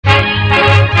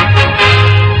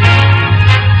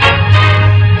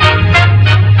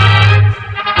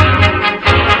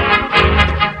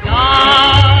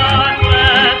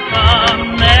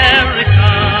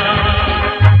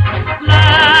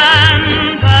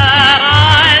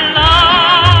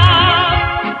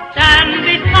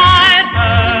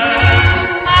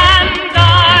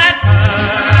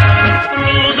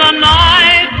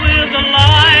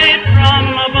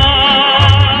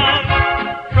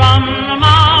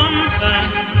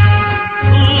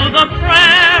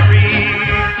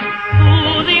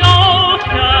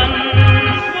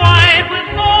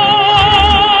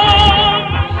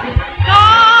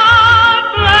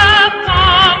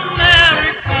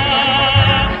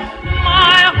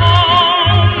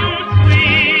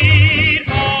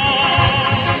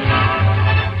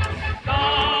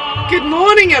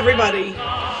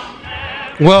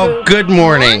Well, good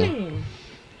morning.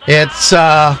 It's,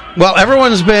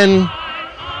 everyone's been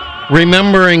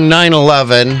remembering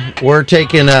 9/11. We're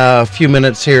taking a few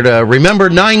minutes here to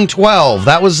remember 9/12.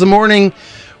 That was the morning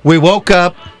we woke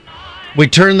up, we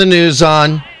turned the news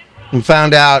on, and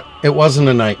found out it wasn't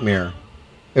a nightmare.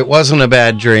 It wasn't a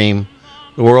bad dream.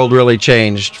 The world really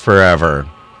changed forever.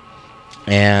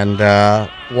 And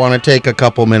want to take a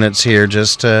couple minutes here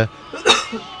just to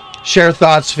share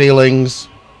thoughts, feelings,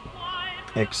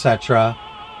 etc.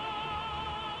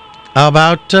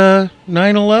 about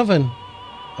 9/11.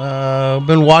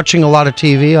 Been watching a lot of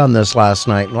TV on this last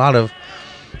night. A lot of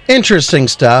interesting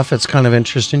stuff. It's kind of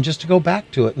interesting just to go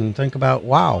back to it and think about,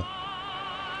 wow.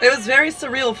 It was very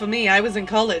surreal for me. I was in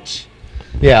college.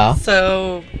 Yeah.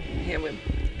 So, there we go.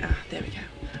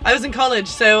 I was in college,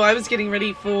 so I was getting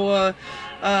ready for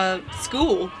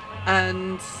school,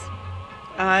 and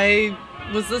I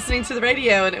was listening to the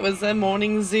radio, and it was a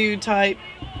morning zoo type,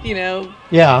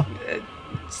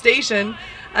 station,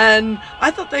 and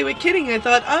I thought they were kidding. I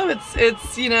thought,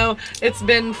 it's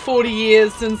been 40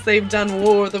 years since they've done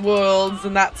War of the Worlds,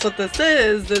 and that's what this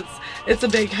is. It's a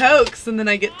big hoax. And then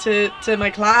I get to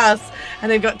my class,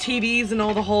 and they've got TVs in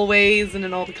all the hallways and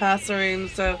in all the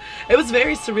classrooms. So it was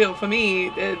very surreal for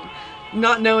me.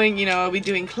 Not knowing, are we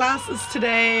doing classes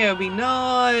today? Are we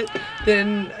not?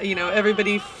 Then,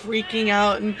 everybody freaking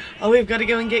out and, we've got to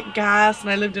go and get gas. And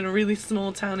I lived in a really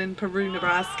small town in Peru,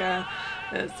 Nebraska.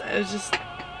 It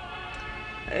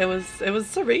was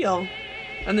surreal.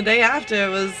 And the day after,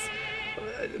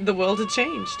 the world had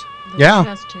changed. Yeah. The world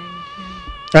has changed.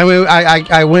 Yeah. I mean,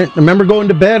 I remember going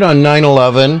to bed on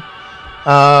 9/11,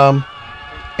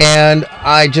 and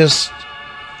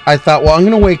I thought, well, I'm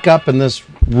going to wake up and this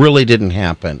really didn't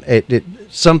happen.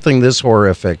 Something this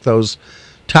horrific. Those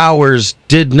towers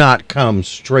did not come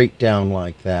straight down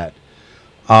like that.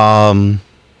 And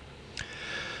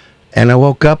I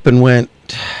woke up and went,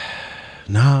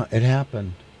 no, it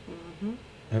happened.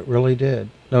 Mm-hmm. It really did.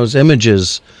 Those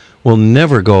images will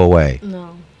never go away.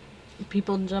 No.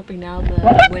 People jumping out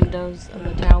the windows of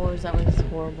the towers, that was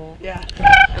horrible. Yeah.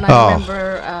 And I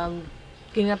remember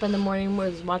getting up in the morning,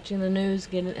 was watching the news,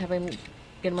 getting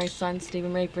my son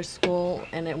Stephen ready for school,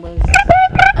 and it was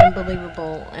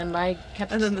unbelievable. And I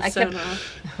kept... And then the sonar.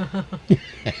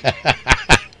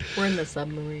 We're in the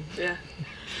submarine. Yeah.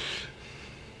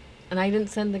 And I didn't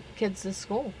send the kids to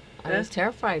school. I was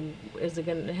terrified. Is it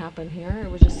going to happen here?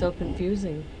 It was just so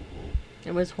confusing.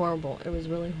 It was horrible. It was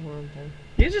really horrible.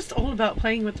 You're just all about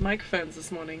playing with microphones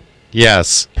this morning.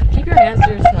 Yes. Keep your hands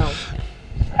to yourself.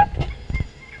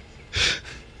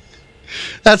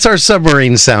 That's our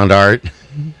submarine sound, Art.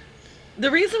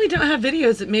 The reason we don't have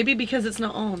videos, it may be because it's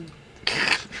not on.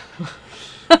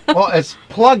 Well, it's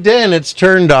plugged in. It's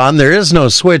turned on. There is no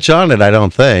switch on it, I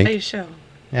don't think. Are you sure?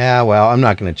 Yeah, well, I'm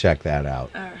not going to check that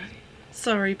out. All right.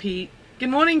 Sorry, Pete. Good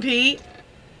morning, Pete.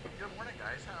 Good morning,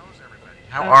 guys.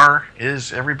 How's everybody?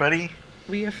 Is everybody?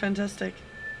 We are fantastic.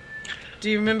 Do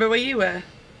you remember where you were?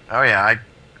 Oh, yeah.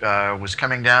 I was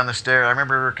coming down the stairs. I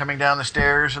remember coming down the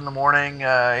stairs in the morning.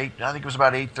 I think it was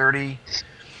about 8:30.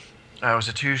 It was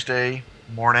a Tuesday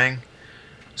morning.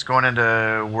 I was going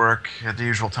into work at the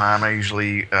usual time. I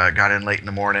usually got in late in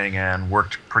the morning and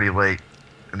worked pretty late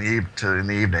in the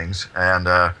evenings. And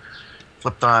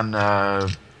flipped on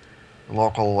the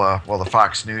local, the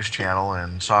Fox News channel,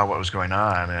 and saw what was going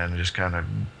on, and just kind of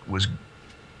was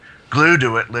glued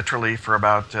to it literally for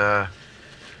about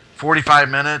 45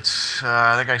 minutes.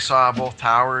 I think I saw both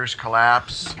towers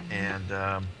collapse, and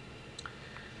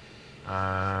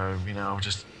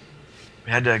just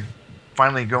had to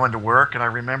finally go into work. And I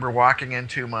remember walking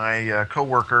into my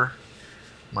coworker,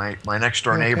 my next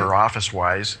door neighbor,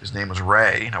 office-wise. His name was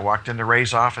Ray. And I walked into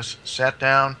Ray's office, sat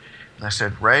down, and I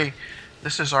said, "Ray,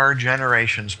 this is our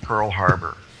generation's Pearl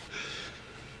Harbor."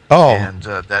 Oh,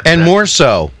 and more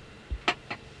so.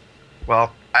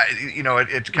 Well,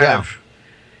 it kind of...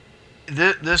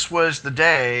 This was the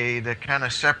day that kind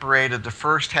of separated the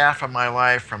first half of my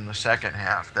life from the second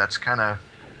half. That's kind of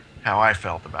how I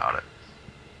felt about it.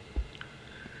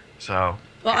 So...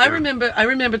 Well, I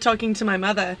remember talking to my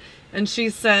mother, and she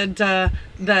said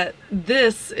that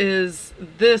this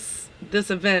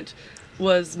event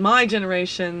was my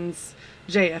generation's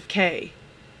JFK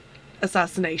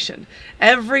assassination.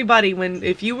 Everybody,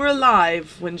 if you were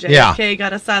alive when JFK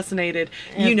got assassinated,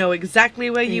 you know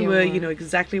exactly where you were, you know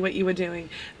exactly what you were doing.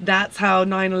 That's how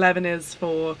 9/11 is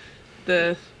for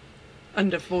the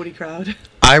under 40 crowd.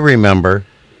 I remember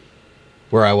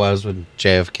where I was with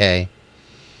JFK,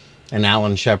 and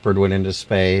Alan Shepard went into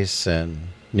space, and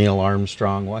Neil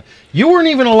Armstrong. What? You weren't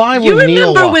even alive You when Neil.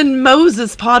 remember when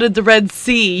Moses parted the Red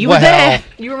Sea? You were Well, there.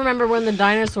 You remember when the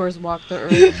dinosaurs walked the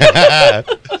earth?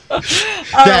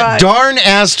 That darn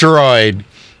asteroid.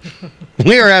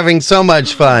 We are having so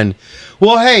much fun.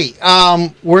 Well, hey,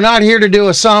 we're not here to do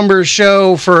a somber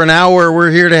show for an hour. We're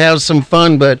here to have some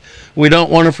fun, but we don't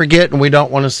want to forget and we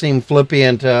don't want to seem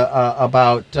flippant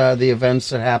about the events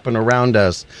that happen around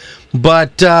us.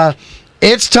 But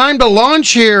it's time to launch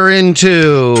here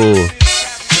into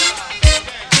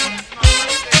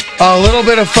a little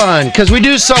bit of fun, because we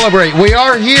do celebrate. We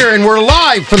are here and we're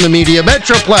live from the Media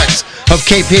Metroplex of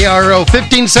KPRO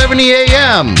 1570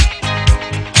 AM.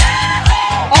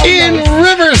 In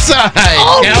Riverside,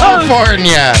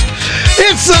 California.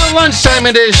 It's the lunchtime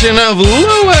edition of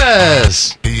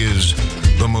Lewis. He is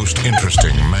the most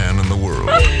interesting man in the world.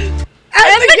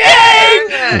 And the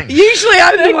gang! Usually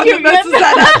I'm the one that messes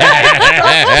that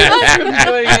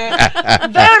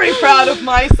up. Very proud of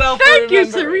myself. Thank you,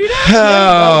 Sarita.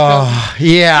 Oh,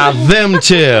 yeah, them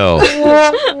too.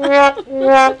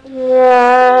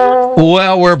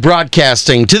 Well, we're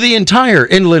broadcasting to the entire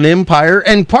Inland Empire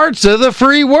and parts of the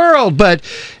free world, but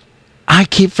I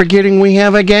keep forgetting we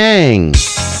have a gang.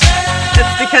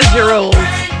 It's because you're old.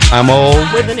 I'm old.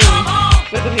 With an E.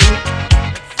 With an E.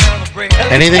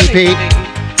 Anything, Pete?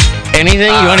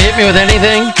 Anything? You want to hit me with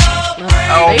anything?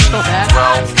 Baseball bat.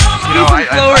 Well, you know, I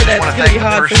Florida, just want it's to gonna be thank the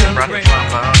hard for person him. who brought the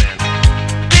trombone in.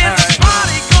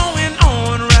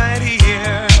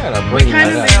 Gotta bring Kind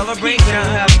of that makes up. Pete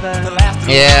gonna have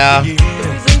the... Yeah. Who's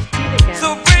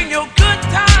in Pete again?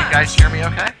 You guys hear me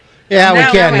okay? Yeah, we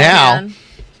can now. Man.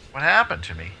 What happened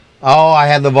to me? Oh, I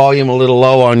had the volume a little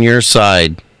low on your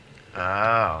side.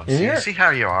 Oh, Yeah. see how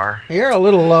you are. You're a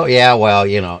little low. Yeah, well,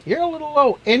 you know, you're a little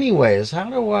low anyways. How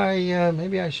do I,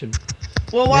 maybe I should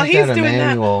Well, while make he's that a doing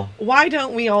manual. that, why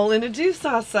don't we all introduce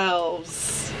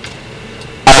ourselves?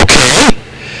 Okay.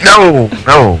 No.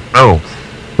 What? Oh,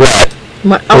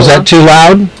 Was that too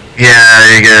loud?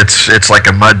 Yeah, it's like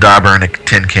a mud dauber in a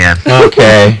tin can.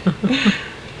 Okay.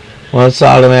 Let's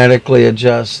automatically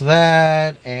adjust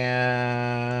that,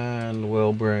 and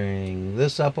we'll bring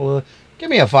this up a little. Give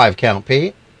me a 5 count,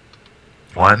 Pete.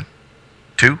 1,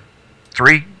 2,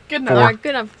 3, Good All enough. right, good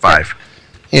enough. 5.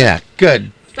 Yeah,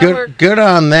 good. That worked. Good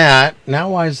on that. Now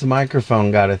why's the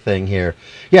microphone got a thing here?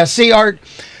 Yeah, see, Art,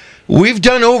 we've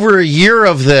done over a year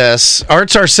of this.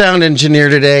 Art's our sound engineer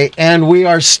today, and we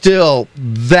are still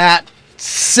that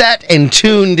set and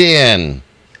tuned in.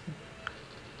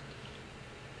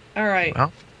 All right.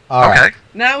 Well, All okay. right.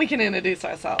 Now we can introduce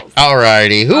ourselves. All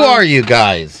righty. Who are you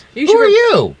guys? You Who should are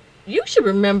you? You should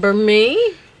remember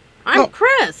me. I'm Oh.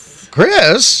 Chris.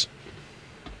 Chris?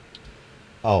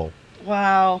 Oh.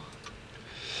 Wow.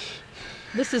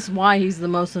 This is why he's the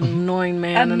most annoying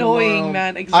man in the Annoying world.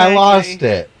 man, exactly. I lost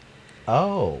it.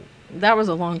 Oh. That was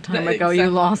a long time No, ago. You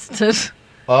exactly. lost it.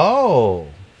 Oh.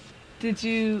 What'd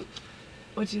you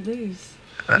lose?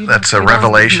 That's a lost his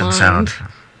revelation mind. sound.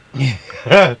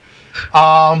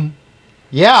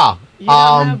 Yeah. You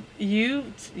don't have,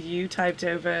 you typed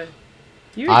over.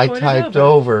 You I recorded typed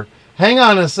over. Hang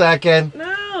on a second.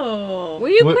 No. Will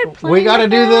you quit playing? We got to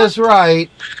like do that? this right.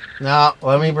 Now,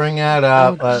 let me bring that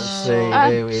up. Oh, Let's see.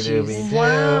 jeez.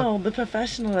 Wow, the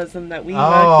professionalism that we Oh,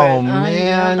 work with.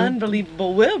 man.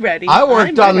 Unbelievable. We're ready. I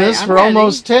worked I'm on ready. this I'm for ready.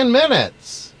 almost 10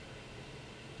 minutes.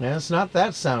 Yeah, it's not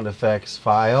that sound effects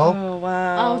file. Oh,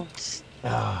 wow.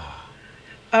 Oh,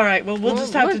 All right, well, we'll Well,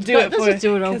 just have to let's do go- it let's for just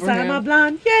do it 'cause over I'm here. a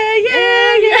blonde. Yeah,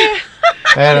 yeah, yeah.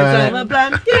 Wait a 'Cause I'm a minute.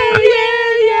 blonde. Yeah,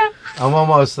 yeah, yeah. I'm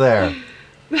almost there.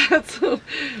 That's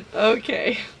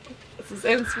okay. This is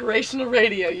inspirational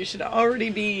radio. You should already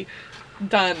be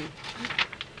done.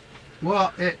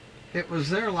 Well, it was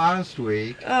there last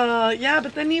week. Yeah,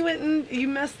 but then you went and you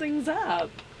messed things up.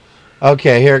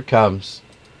 Okay, here it comes.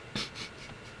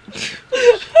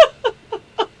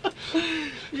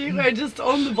 You are just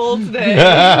on the ball today.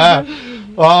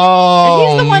 Oh,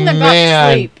 and he's the one that man.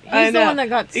 got sleep. I He's the know. one that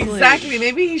got sleep. Exactly.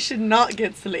 Maybe he should not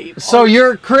get sleep. So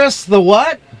you're Chris the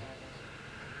what?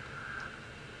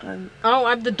 Oh,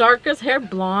 I'm the darkest hair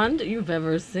blonde you've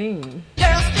ever seen.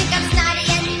 Girls think I'm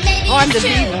snotty and maybe Oh, I'm the too.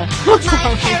 diva.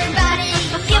 My hair and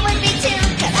body, you would be too.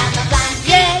 'Cause I'm a blonde.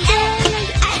 Yeah, yeah.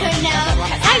 I don't know.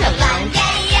 'Cause I'm a blonde.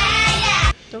 Yeah, yeah,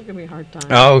 yeah. Don't give me a hard time.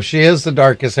 Oh, she is the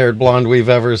darkest haired blonde we've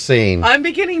ever seen. I'm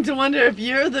beginning to wonder if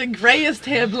you're the grayest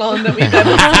hair blonde that we've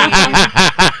ever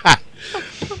seen.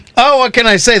 Oh, what can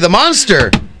I say? The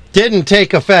monster didn't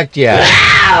take effect yet.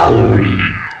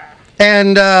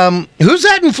 And who's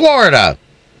that in Florida?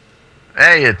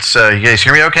 Hey, it's you guys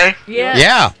hear me okay? Yes.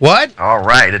 Yeah, what? All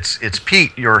right, it's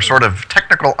Pete, your sort of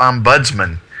technical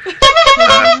ombudsman.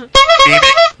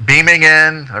 Beaming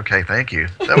in. Okay, thank you.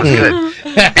 That was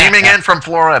good. Beaming in from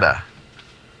Florida.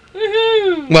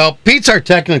 Well, Pete's our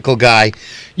technical guy.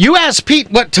 You ask Pete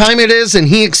what time it is, and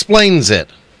he explains it.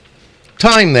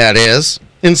 Time, that is,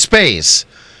 in space.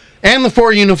 And the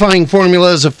 4 unifying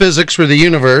formulas of physics for the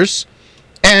universe.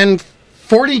 And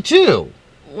 42.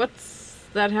 What's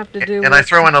that have to do with... And I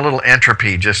throw in a little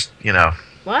entropy, just,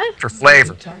 What? for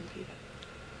flavor.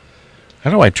 How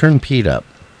do I turn Pete up?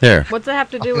 There. What's that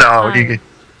have to do with No, time?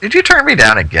 did you turn me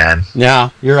down again? Yeah,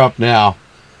 you're up now.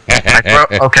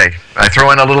 Okay, I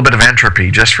throw in a little bit of entropy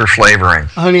just for flavoring.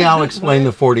 Honey, I'll explain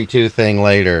the 42 thing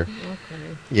later.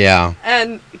 Okay. Yeah.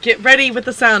 And get ready with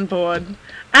the soundboard.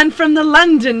 And from the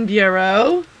London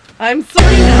Bureau, I'm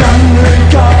Serena.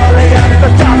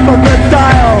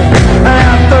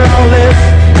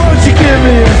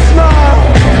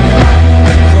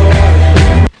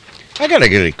 I gotta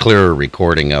get a clearer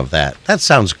recording of that. That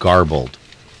sounds garbled.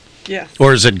 Yes,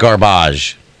 Or is it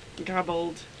garbage?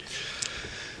 garbled.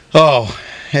 Oh,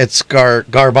 it's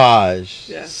garbage.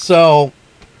 Yes. So,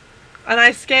 And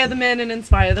I scare the men and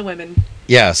inspire the women.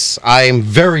 yes, I'm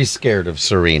very scared of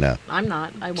Serena. I'm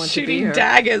not. I want to be Shooting her.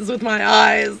 daggers with my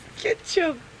eyes. Get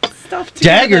your stuff together.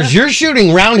 Daggers, you're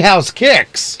shooting roundhouse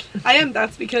kicks. I am.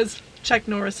 That's because Chuck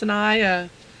Norris and I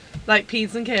like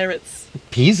peas and carrots.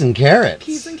 Peas and carrots.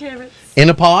 Peas and carrots. In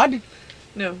a pod?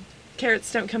 No,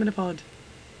 carrots don't come in a pod.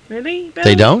 Really, Bill?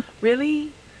 They don't?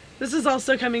 Really? This is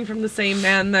also coming from the same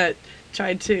man that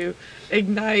tried to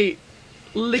ignite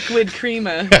liquid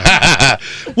creamer.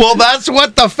 Well, that's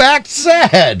what the fact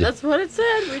said. That's what it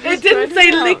said. We It just didn't tried say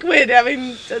it out. liquid. I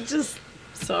mean, just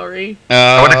sorry.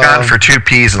 I would have gone for 2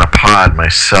 peas in a pod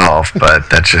myself, but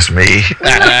that's just me.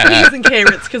 We're not peas and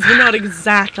carrots because we're not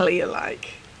exactly alike.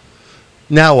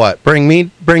 Now what?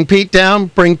 Bring Pete down,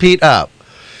 bring Pete up.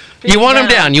 You want him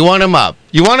down, you want him up.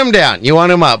 You want him down, you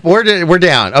want him up. We're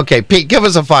down. Okay, Pete, give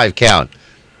us a 5 count.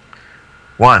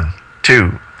 1,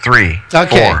 2, 3,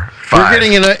 Okay. 4, 5. We're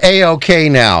getting an A-OK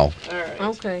now. All right.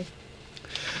 Okay.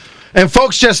 And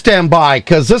folks, just stand by,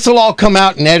 because this will all come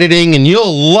out in editing, and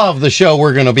you'll love the show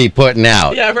we're going to be putting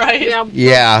out. Yeah, right.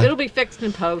 Yeah. It'll be fixed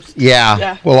in post. Yeah,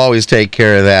 Yeah. we'll always take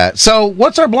care of that. So,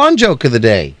 what's our blonde joke of the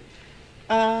day?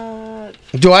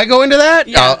 Do I go into that?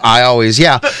 Yeah. I always,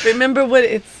 yeah. But remember what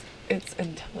it's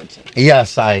intelligent.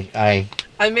 Yes, I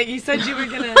You said you were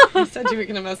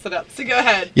gonna mess it up. So go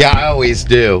ahead. yeah, I always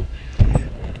do.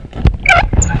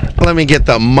 Let me get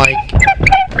the mic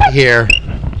here.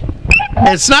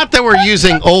 It's not that we're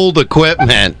using old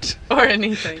equipment Or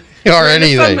anything. or We're in a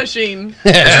anything. submachine.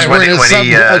 This is We're when, in a when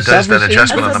he a does that submachine?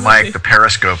 adjustment on the mic, the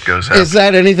periscope goes up. Is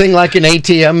that anything like an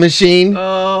ATM machine?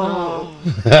 Oh.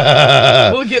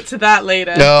 We'll get to that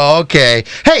later. Oh, okay.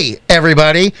 Hey,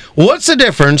 everybody, what's the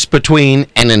difference between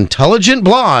an intelligent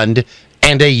blonde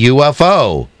and a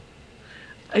UFO?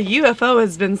 A UFO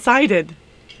has been sighted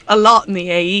a lot in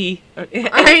the AE. Or, the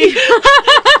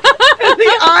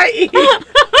IE.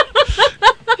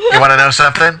 You want to know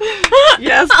something?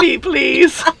 Yes, Pete,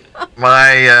 please.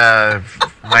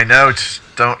 My notes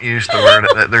don't use the word.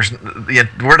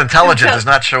 The word intelligent does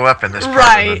not show up in this part of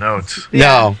Right. the notes.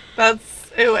 No, That's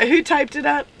who typed it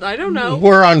up? I don't know.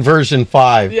 we're on version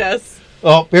 5. Yes.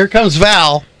 Oh, here comes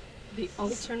Val. The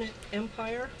alternate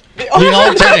empire? The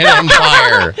alternate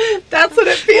empire. That's what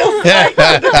it feels like.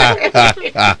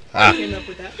 I came up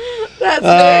with that. That's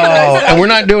very nice. And we're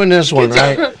not doing this one,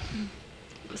 right?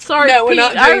 Sorry, No, we're Pete.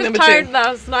 not I doing was number tired 2.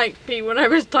 last night, Pete, when I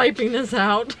was typing this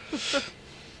out.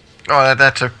 Oh,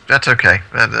 that's okay.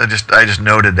 I just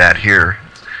noted that here.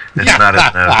 It's not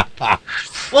a note.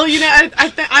 Well,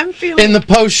 I'm feeling In the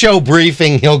post-show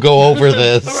briefing, he'll go over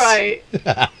this. right.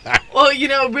 Well,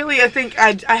 really, I think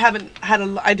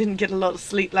I didn't get a lot of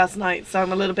sleep last night, so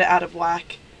I'm a little bit out of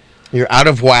whack. You're out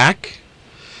of whack?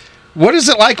 What is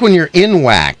it like when you're in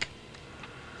whack?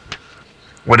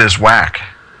 What is whack?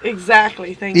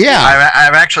 Exactly. Thank Yeah.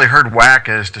 I've actually heard whack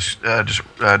as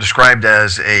described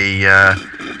as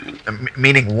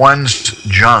meaning one's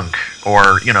junk,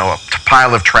 or a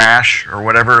pile of trash or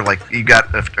whatever. Like you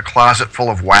got a closet full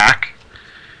of whack,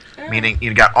 meaning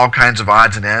you got all kinds of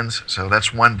odds and ends. So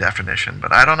that's one definition,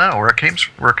 but I don't know where it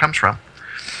comes from.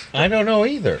 I don't know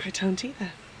either. you. I don't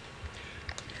either.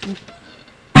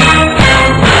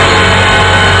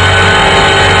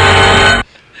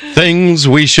 Things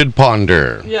we should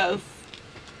ponder. Yes.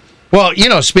 Well,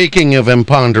 speaking of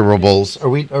imponderables, are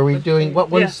we doing what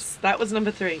ones? Yes. That was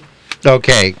number 3.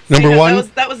 Okay, number See,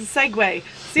 1. That was a segue.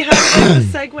 See how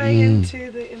it's a segue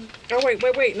into the. Oh,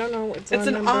 wait. No. It's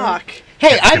an arc.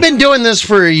 Hey, I've been doing this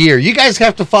for a year. You guys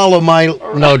have to follow my...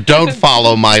 No, don't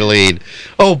follow my lead.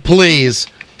 Oh, please.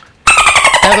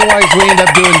 Otherwise, we end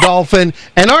up doing dolphin.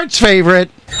 And Art's favorite,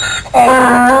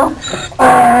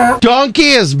 Donkey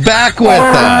is back with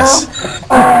us.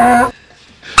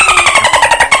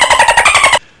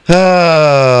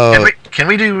 Oh. Can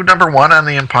we do number 1 on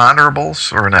the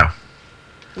imponderables or no?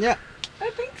 Yeah. I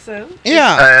think so.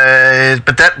 Yeah.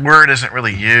 But that word isn't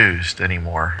really used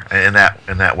anymore in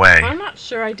that way. I'm not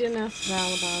sure. I didn't ask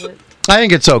Val about it. I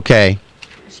think it's okay.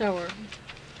 Show her.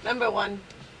 Number 1.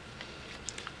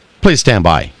 Please stand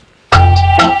by.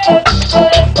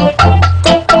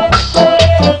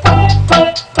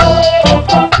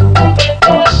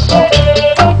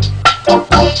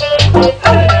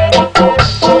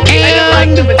 I like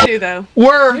number 2 though.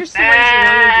 We're Here's the ones you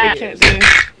wanted to Can't use. do.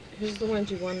 Here's the ones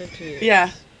you wanted to use.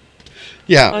 Yeah,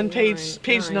 yeah. on page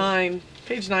Nine. 9.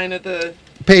 Page 9 of the.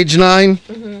 Page 9.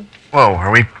 Whoa,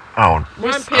 are we? Oh,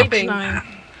 We're on skipping. page 9.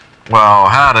 well,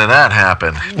 how did that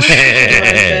happen?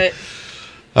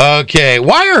 Okay.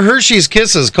 Why are Hershey's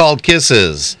Kisses called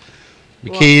Kisses?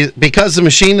 Because the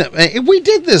machine that we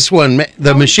did this one,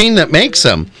 the machine that makes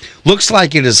them, looks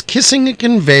like it is kissing a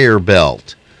conveyor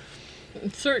belt.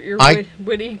 Insert your I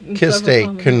witty. Kissed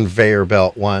a conveyor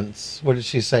belt once. What did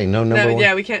she say? No number No, one.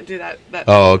 yeah, we can't do that.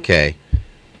 Oh, okay.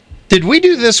 Did we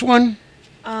do this one?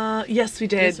 Yes, we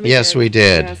did. Yes, we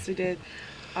did. Yes, we did.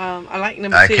 I like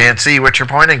number I 2. can't see what you're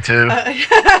pointing to.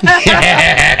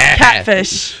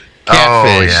 Catfish. Oh,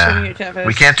 Catfish. Showing yeah. it catfish.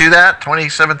 We can't do that?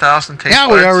 27,000 taste Yeah,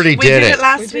 we buds? already We did did it. it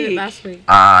last We did it week. last week.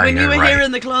 When you you're were right. here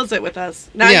in the closet with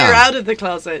us. Now Yeah. you're out of the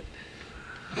closet.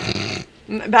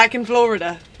 Back in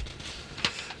Florida.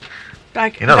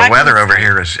 You know, the weather over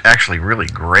here is actually really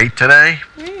great today.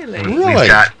 Really? Really?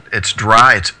 It's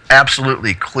dry. It's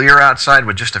absolutely clear outside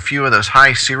with just a few of those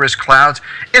high cirrus clouds.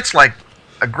 It's like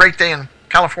a great day in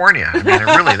California. I mean,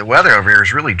 really, the weather over here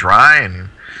is really dry and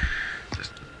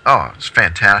just, it's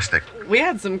fantastic. We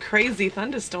had some crazy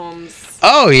thunderstorms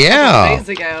Oh, yeah. days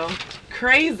ago.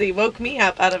 Crazy. Woke me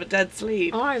up out of a dead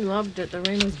sleep. Oh, I loved it. The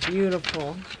rain was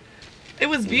beautiful. It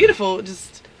was beautiful. Just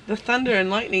the thunder and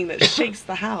lightning that shakes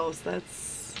the house.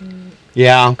 That's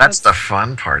Yeah. That's the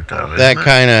fun part, though, isn't That it?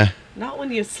 kind of. not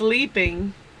when you're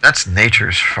sleeping That's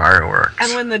nature's fireworks.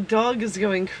 and when the dog is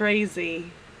going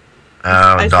crazy. Oh,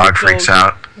 I dog said freaks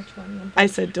dog. out. Which one? I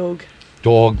said dog.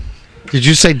 Dog. Did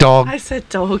you say dog? I said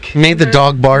dog. Made the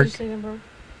dog bark? Did you say number?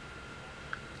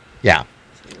 Yeah.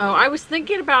 Oh, I was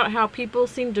thinking about how people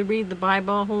seem to read the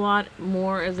Bible a whole lot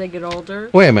more as they get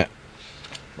older. Wait a minute.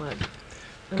 What?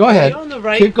 Go ahead. You're on the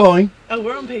right. Keep going. Oh,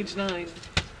 we're on page 9.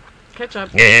 Catch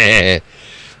up. Yeah.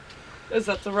 Is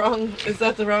that the wrong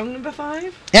number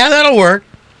 5? Yeah, that'll work.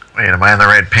 Wait, am I on the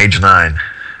right page 9?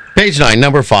 Page 9,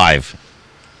 number 5.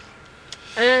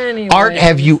 Anyway. Art,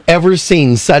 have you ever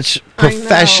seen such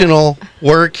professional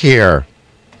work here?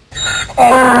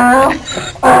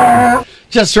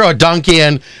 Just throw a donkey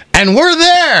in, and we're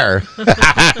there.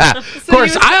 Of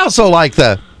course, I also like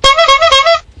the.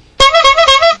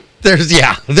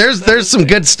 There's some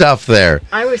good stuff there.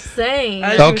 I was saying.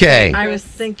 Okay. I was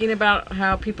thinking about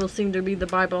how people seem to read the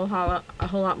Bible a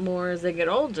whole lot more as they get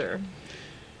older.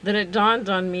 Then it dawned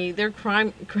on me they're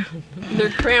cramming.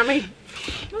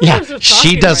 Yeah,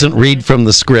 she doesn't read from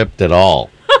the script at all.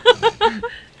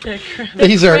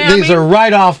 These are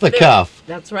right off the cuff.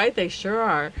 That's right, they sure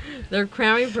are. They're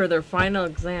cramming for their final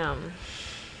exam.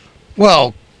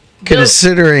 Well,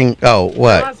 considering No,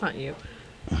 what that's not you.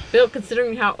 Bill,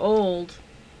 considering how old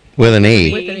with an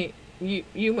E. with an E,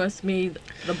 you must read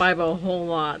the Bible a whole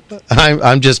lot.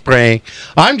 I'm just praying.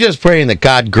 I'm just praying that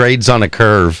God grades on a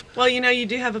curve. Well, you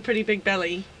do have a pretty big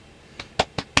belly.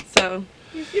 So,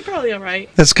 you're probably all right.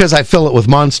 That's because I fill it with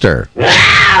Monster.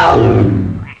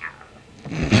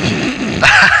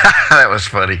 That was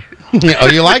funny. Oh,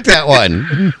 you like that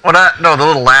one? Well, no, the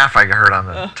little laugh I heard on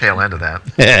the tail end of that.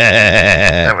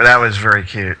 That was very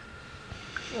cute.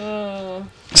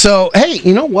 So, hey,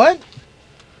 you know what?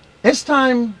 It's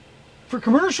time for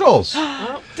commercials.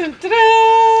 Dun, dun,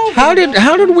 dun. How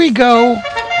did we go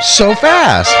so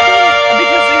fast? Because we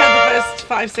had the first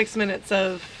 5-6 minutes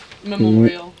of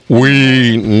Memorial.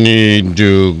 We need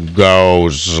to go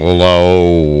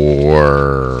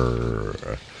slower.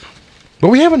 But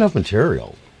we have enough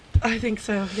material. I think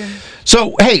so, yeah.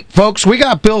 So, hey, folks, we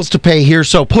got bills to pay here,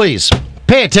 so please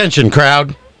pay attention, crowd.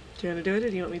 Do you want to do it or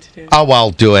do you want me to do it? Oh,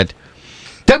 I'll do it.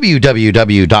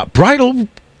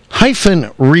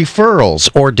 www.bridal-referrals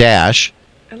or dash.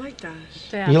 I like Dash.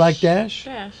 Dash. You like dash?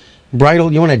 Dash.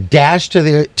 Bridal, you want to dash to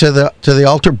the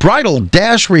altar?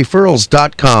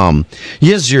 Bridal-referrals.com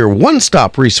is your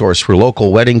one-stop resource for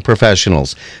local wedding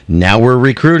professionals. Now we're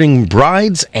recruiting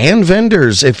brides and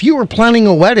vendors. If you are planning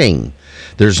a wedding,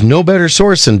 There's no better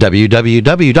source than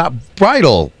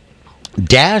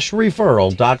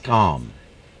www.bridal-referral.com.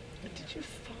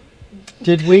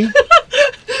 Did we?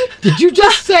 Did you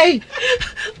just say?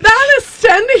 That is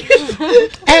standing in.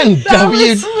 And That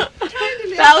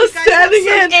was standing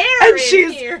in,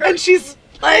 and she's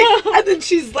like, and then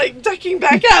she's like ducking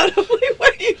back out. I'm like,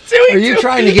 what are you doing? Are you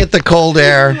trying to get the cold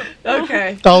air?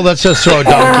 Okay. Oh, let's just throw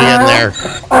Donkey in there.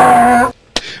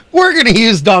 We're going to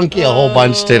use Donkey a whole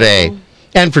bunch today.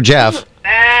 And for Jeff.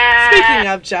 Speaking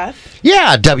of Jeff.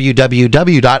 Yeah,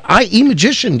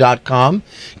 www.iemagician.com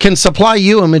can supply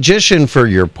you a magician for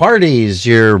your parties,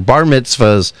 your bar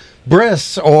mitzvahs,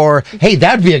 bris, or, hey,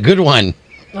 that'd be a good one.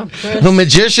 A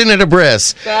magician at a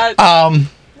bris. I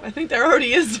think there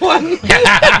already is one.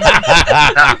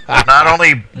 Not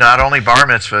only bar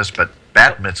mitzvahs, but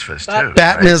bat mitzvahs too.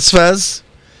 Bat right? mitzvahs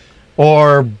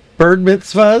or bird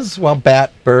mitzvahs. Well,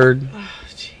 bat, bird,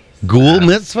 ghoul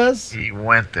mitzvahs. He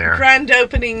went there. Grand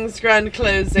openings, grand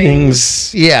closings.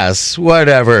 Things, yes,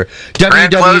 whatever.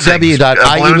 Grand closings, balloons for the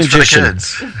www.iemagician.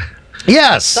 kids.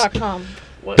 Yes. .com.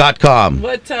 .com.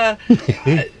 What?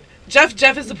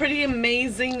 Jeff is a pretty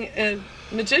amazing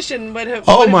magician. What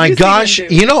Oh have my you gosh! seen him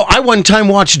do? You know, I one time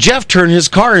watched Jeff turn his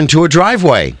car into a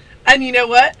driveway. And you know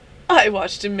what? I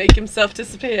watched him make himself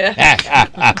disappear. Hey,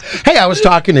 I was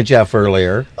talking to Jeff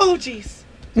earlier. Oh, jeez.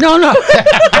 No.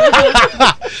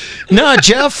 No,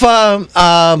 Jeff.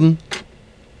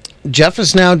 Jeff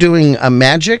is now doing a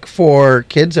magic for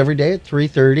kids every day at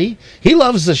 3:30. He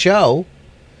loves the show.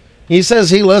 He says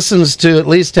he listens to at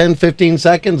least 10, 15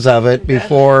 seconds of it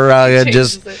before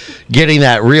just getting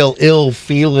that real ill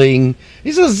feeling.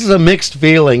 He says it's a mixed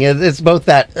feeling. It's both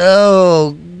that,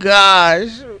 oh, gosh,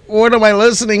 what am I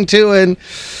listening to? And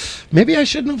maybe I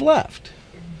shouldn't have left.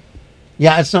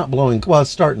 Yeah, it's not blowing. Well, it's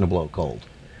starting to blow cold.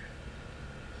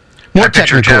 More I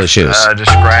picture technical Jeff, issues.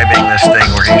 describing this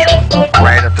thing where he's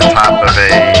right at the top of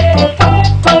a.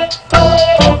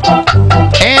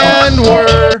 And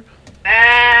we're...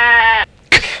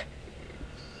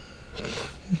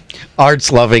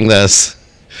 Art's loving this.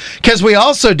 Because we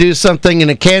also do something, and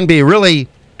it can be really...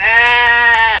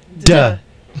 Duh.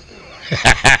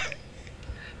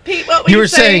 Pete, what were You were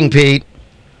saying, Pete.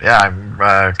 Yeah,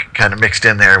 I'm kind of mixed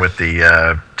in there with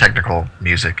the technical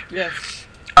music. Yes.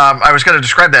 I was going to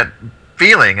describe that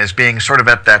feeling as being sort of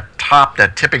at that top,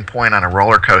 that tipping point on a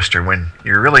roller coaster when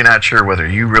you're really not sure whether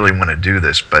you really want to do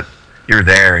this, but you're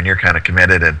there and you're kind of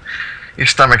committed, and your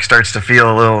stomach starts to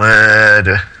feel a little.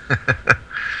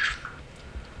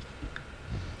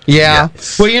 Yeah.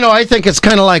 Yes. Well, you know, I think it's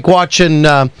kind of like watching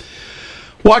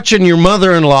your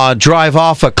mother-in-law drive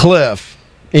off a cliff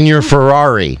in your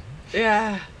Ferrari.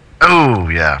 Yeah. Oh,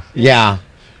 yeah. Yeah.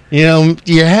 You know,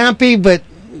 you're happy, but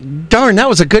darn, that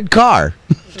was a good car.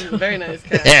 Very nice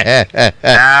cat.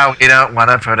 Now we don't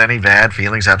want to put any bad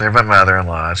feelings out there about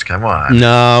mother-in-laws. Come on.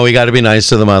 No, we got to be nice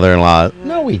to the mother-in-law.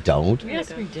 No, we don't.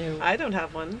 Yes, we do. I don't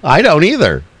have one. I don't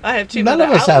either. I have two. None of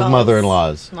us have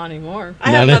mother-in-laws. Not anymore.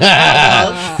 I have mother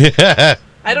outlaws.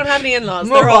 I don't have any in-laws.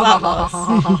 They're all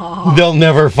outlaws. They'll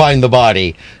never find the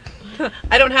body.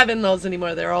 I don't have in-laws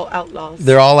anymore. They're all outlaws.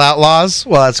 They're all outlaws?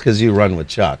 Well, that's because you run with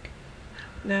Chuck.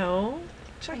 No,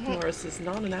 Chuck Norris is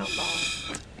not an outlaw.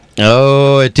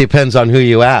 Oh, it depends on who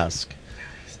you ask.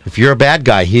 If you're a bad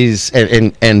guy, he's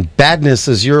and badness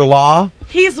is your law.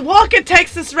 He's Walker,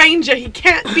 Texas Ranger. He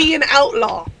can't be an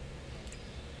outlaw.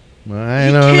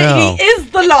 I don't know. He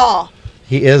is the law.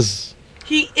 He is.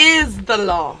 He is the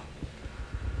law.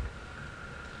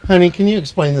 Honey, can you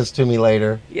explain this to me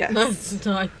later? Yes. That's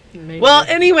not maybe. Well,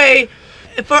 anyway,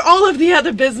 for all of the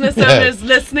other business owners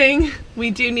listening,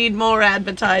 we do need more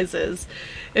advertisers.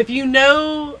 If you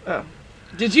know... Oh,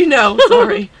 did you know?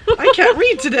 Sorry. I can't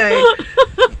read today.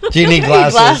 Do you need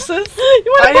glasses? You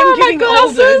want I to borrow am my getting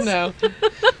glasses? older. No.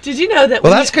 Did you know that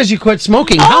Well, that's because you quit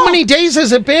smoking. How many days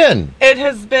has it been? it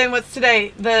has been, what's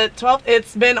today? The 12th?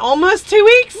 It's been almost 2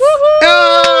 weeks.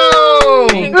 Oh!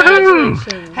 Congratulations.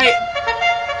 Hey.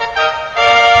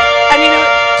 And you know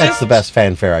what? That's the best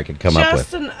fanfare I could come up with.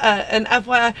 Just an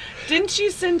FYI, didn't you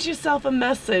send yourself a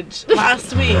message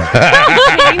last week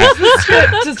to change the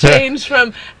script to change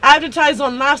from advertise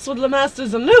on Laughs with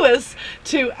Lemasters and Lewis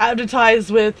to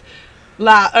advertise with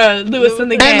Lewis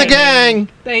and the Gang? And the gang!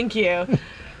 Thank you.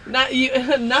 Not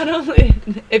only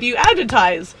if you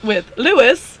advertise with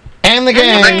Lewis, And the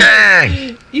gang!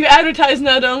 Dang. you advertise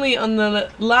not only on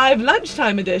the live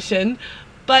lunchtime edition,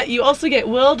 But you also get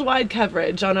worldwide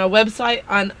coverage on our website,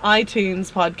 on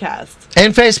iTunes podcasts,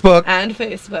 And Facebook. and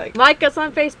Facebook. Like us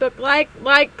on Facebook.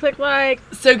 Click like.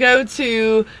 So go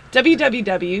to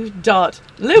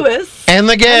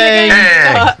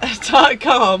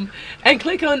www.lewisandthegang.com and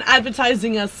click on advertise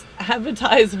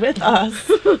with us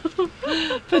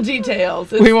for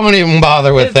details. We won't even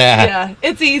bother with that. Yeah,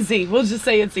 it's easy. We'll just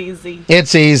say it's easy.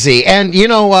 It's easy. And,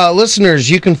 listeners,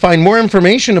 you can find more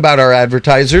information about our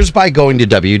advertisers by going to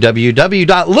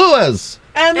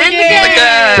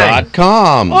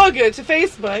www.lewisandthegang.com. Or go to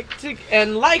Facebook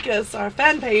and like us. Our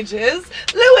fan page is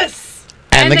Lewis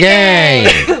And the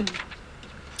gang.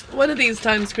 One of these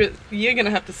times, Chris, you're going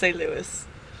to have to say Lewis.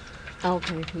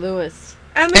 Okay, Lewis.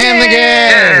 And the And the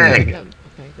gang. gang.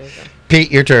 Okay, there you go.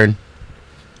 Pete, your turn.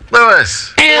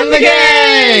 Lewis. And the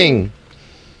gang.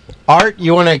 Art,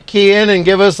 you want to key in and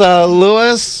give us a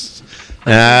Lewis?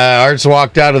 Art's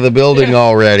walked out of the building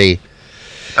already.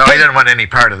 Oh, he didn't want any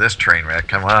part of this train wreck.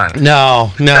 Come on.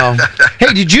 No.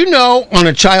 Hey, did you know on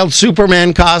a child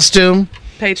Superman costume?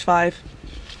 Page 5.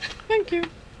 Thank you.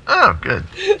 Oh, good.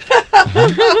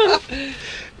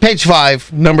 Page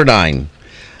 5, number 9.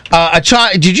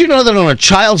 Did you know that on a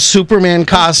child Superman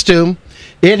costume,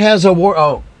 it has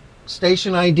a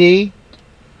station ID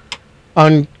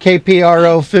on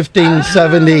KPRO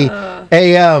 1570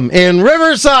 AM in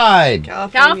Riverside,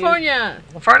 California.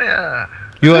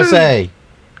 USA.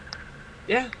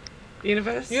 Yeah.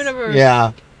 Universe.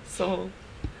 Yeah.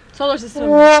 Solar system.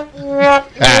 Well, you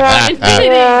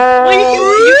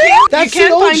That's can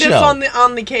the old find show. us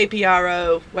on the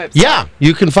KPRO website. Yeah,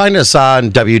 you can find us on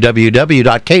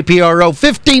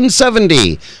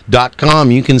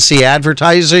www.kpro1570.com. You can see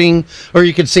advertising, or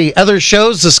you can see other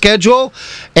shows, the schedule.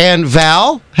 And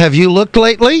Val, have you looked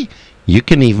lately? You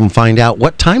can even find out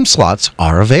what time slots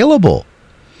are available.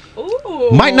 Ooh.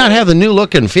 Might not have the new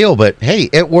look and feel, but hey,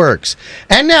 it works.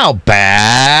 And now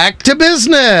back to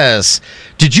business.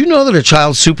 Did you know that a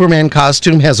child Superman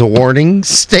costume has a warning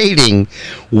stating,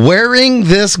 wearing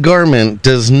this garment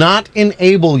does not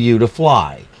enable you to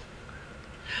fly?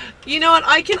 You know what?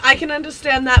 I can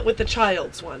understand that with the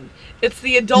child's one. It's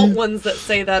the adult ones that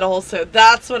say that also.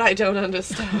 That's what I don't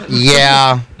understand.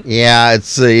 Yeah,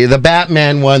 it's the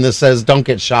Batman one that says don't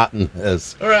get shot in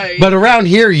this. Right. But around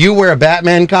here, you wear a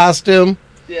Batman costume,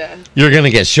 yeah. you're going to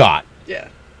get shot. Yeah.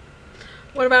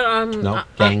 What about No,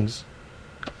 gangs.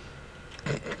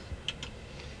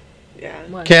 Yeah.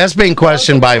 what? Okay, that's being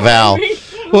questioned by Val.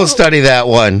 We'll study that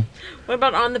one. What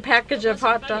about on the package of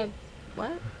hot dog?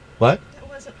 What? What? That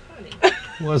wasn't funny.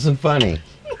 Wasn't funny.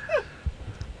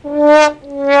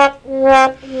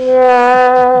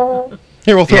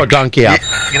 Here, we'll throw a donkey out.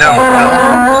 You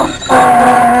know,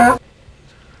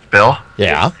 Bill,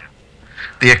 Yeah.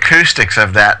 the acoustics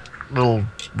of that little,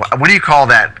 what do you call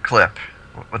that clip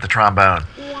with the trombone?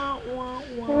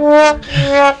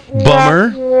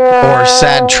 Bummer or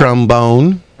sad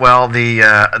trombone. Well,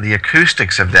 the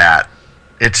acoustics of that,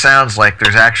 it sounds like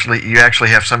you actually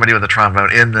have somebody with a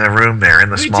trombone in the room there, in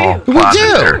the We small do. We closet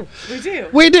do. there. We do.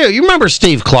 We do. You remember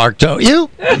Steve Clark, don't you?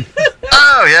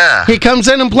 Oh, yeah. He comes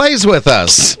in and plays with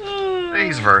us.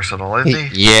 He's versatile,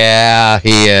 isn't he? Yeah,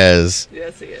 he is.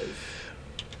 Yes, he is.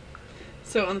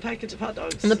 So on the package of hot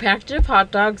dogs. On the package of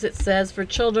hot dogs, it says for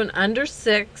children under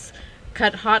 6,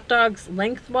 cut hot dogs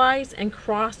lengthwise and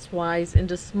crosswise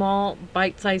into small,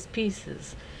 bite-sized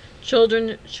pieces.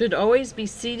 Children should always be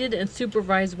seated and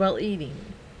supervised while eating.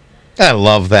 I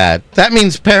love that. That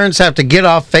means parents have to get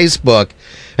off Facebook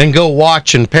and go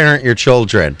watch and parent your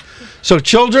children. So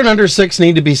children under 6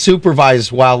 need to be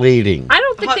supervised while eating. I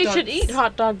don't think Hot they should dogs. eat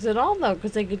hot dogs at all, though,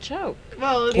 because they could choke.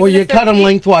 well, Or you cut them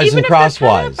lengthwise Even and if they're cut up,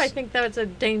 crosswise. I think that's a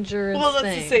dangerous well, that's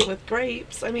thing. the same with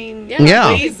grapes. I mean, Yeah.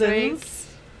 raisins.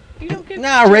 You don't get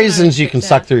Nah, raisins you can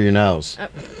suck through your nose.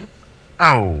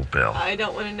 Oh, Bill. I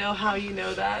don't want to know how you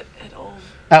know that at all.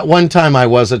 At one time I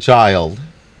was a child.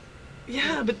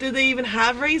 Yeah, but did they even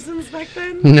have raisins back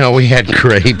then? No, we had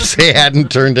grapes. They hadn't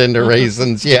turned into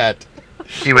raisins yet.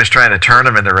 He was trying to turn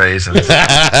them into raisins.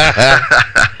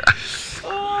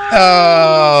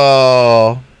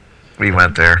 Oh. We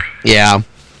went there. Yeah.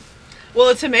 Well,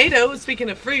 a tomato, speaking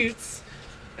of fruits,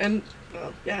 and,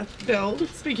 well, yeah, Bill,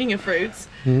 speaking of fruits,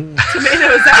 tomato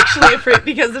is actually a fruit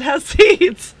because it has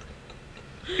seeds.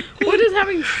 What does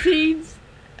having seeds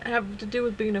have to do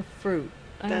with being a fruit?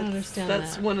 I don't understand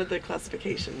That's that. one of the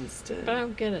classifications. But I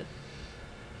don't get it.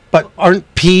 But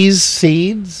aren't peas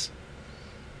seeds?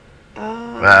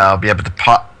 Well, yeah, but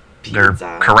they're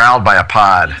Pizza. corralled by a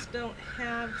pod. Peas don't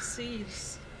have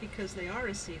seeds because they are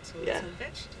a seed, so Yeah. it's a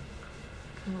vegetable.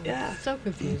 Yeah. So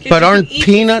confused. If But you aren't can eat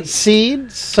peanuts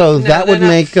seeds. seeds? So No, that they're would not-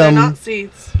 make they're them. not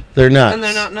seeds. They're nuts. And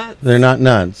they're not nuts. They're not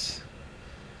nuts.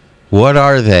 What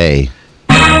are they?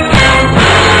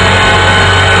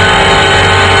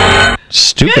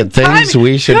 Stupid things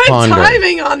we should Good ponder.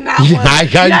 timing on that Yeah, one. I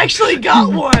You actually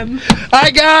got one.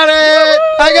 I got it!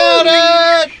 I got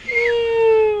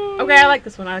it! Okay, I like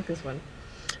this one.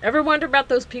 Ever wonder about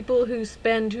those people who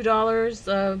spend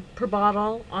 $2 per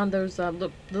bottle on those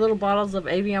the little bottles of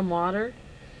Avion water?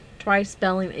 Try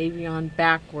spelling Avion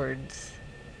backwards.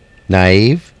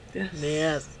 Naive?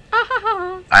 Yes.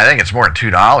 I think it's more than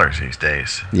 $2 these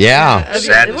days. Yeah.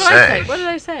 Sad to say. What did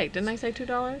I say? Didn't I say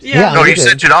 $2? Yeah. No, you you did.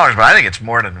 said $2, but I think it's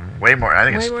way more. I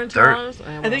think Way it's more than third.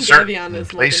 $2? I think Certain Evian is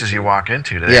places you walk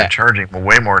into, they're Yeah. charging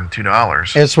way more than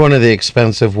 $2. It's one of the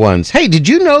expensive ones. Hey, did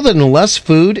you know that unless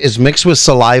food is mixed with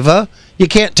saliva, you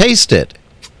can't taste it?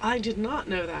 I did not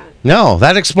know that. No,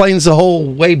 that explains the whole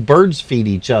way birds feed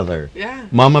each other. Yeah.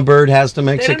 Mama bird has to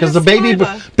mix They it because don't the have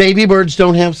saliva. baby birds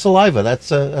don't have saliva.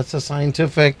 That's a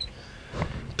scientific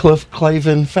Cliff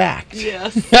Clavin fact.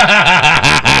 Yes. Oh,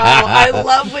 I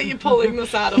love what you're pulling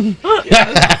this out of.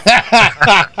 Yes.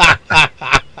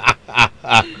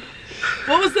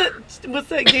 What was that? What's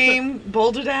that game?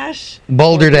 Boulder Dash.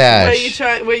 Boulder Where you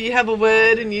Dash. where you have a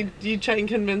word and you try and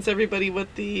convince everybody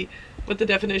what the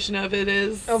definition of it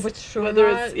is. Oh, if it's true or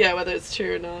whether not? whether it's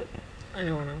true or not. I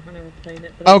don't know. I never played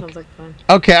it, but it Oh. sounds like fun.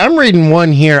 Okay, I'm reading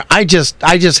one here. I just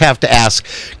have to ask,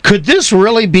 could this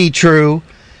really be true?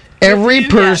 Every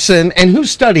Yes. person, and who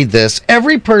studied this,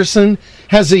 every person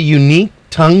has a unique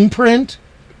tongue print?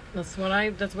 That's what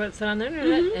it said on the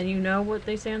internet, and you know what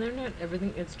they say on the internet.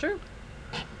 Everything, it's true.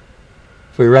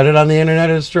 If we read it on the internet,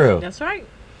 it's true. That's right.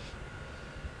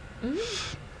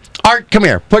 Art, come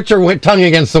here. Put your tongue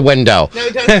against the window. No,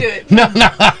 don't do it. No.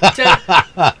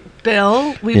 Don't.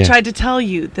 Bill, we've Yeah. tried to tell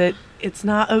you that it's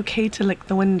not okay to lick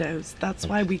the windows. That's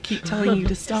why we keep telling you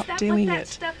to stop doing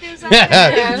it. That's,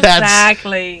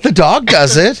 Exactly. the dog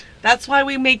does it. That's why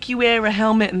we make you wear a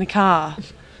helmet in the car,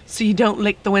 so you don't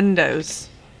lick the windows.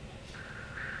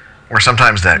 Or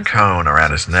sometimes that cone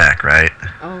around his neck, right?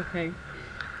 Oh, okay.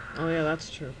 Oh, yeah, that's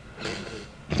true.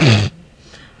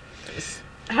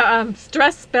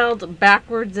 Stress spelled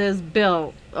backwards is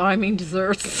Bill. Oh, I mean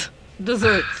desserts.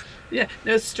 Desserts. Yeah,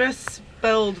 no, stress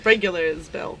spelled regular is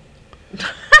Bill.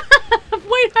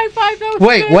 Wait, high five. That was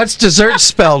Wait, good. what's dessert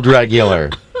spelled regular?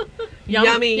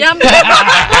 Yummy. Yummy.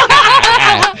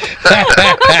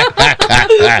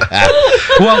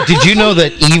 Well, did you know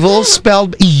that evil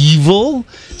spelled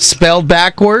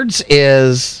backwards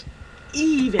is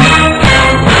Even.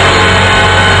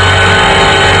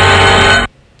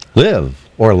 live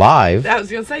or live? I was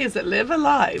going to say, is it live or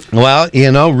live? Well,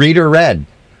 read or read.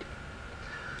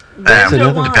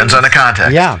 Window Depends on the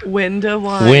context. Yeah. Window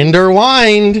wine. Wind or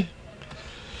wind.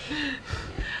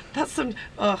 That's some.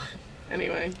 Ugh.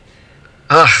 Anyway.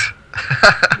 Ugh.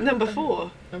 Number 4.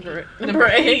 Number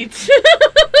 8.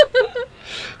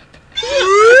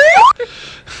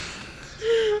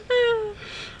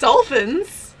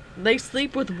 Dolphins. They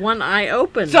sleep with one eye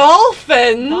open.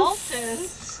 Dolphins.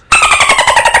 Dolphins.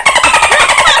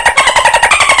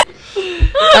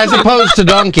 As opposed to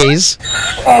donkeys.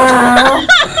 Or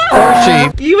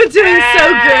sheep. You were doing so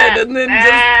good, and then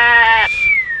just.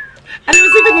 And it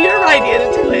was even your idea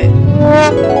to do it.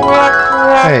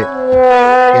 Hey.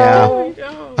 Yeah.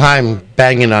 Oh, I'm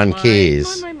banging on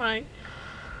keys. my.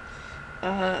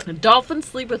 Dolphins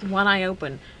sleep with one eye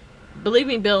open. Believe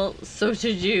me, Bill, so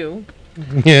should you.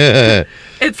 Yeah.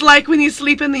 It's like when you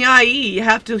sleep in the IE, you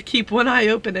have to keep one eye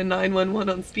open and 911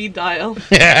 on speed dial.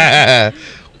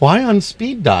 Why on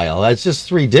speed dial? That's just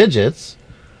 3 digits.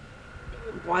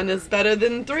 One is better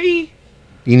than 3.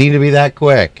 You need to be that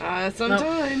quick.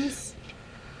 Sometimes.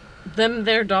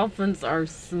 Their dolphins are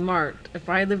smart. If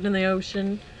I lived in the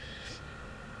ocean,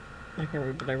 I can't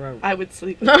read what I wrote. I would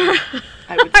sleep. I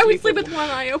would sleep with with one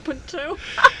eye open too.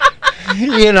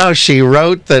 She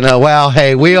wrote the, well,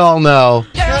 hey, we all know.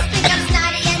 Girls think I'm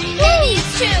snotty and maybe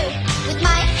it's true. With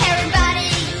my hair and body,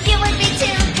 you would be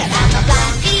too. Cause I'm a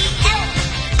blonde BL.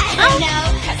 I don't know,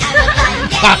 cause I'm a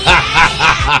blonde.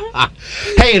 Yeah.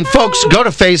 Hey, and folks, go to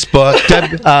Facebook,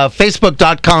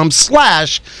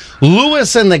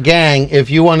 facebook.com/Lewis and the Gang. If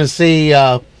you want to see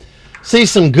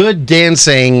some good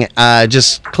dancing,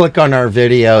 just click on our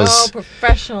videos. Oh,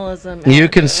 professionalism. You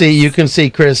can see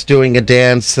Chris doing a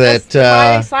dance That's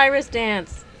that Miley Cyrus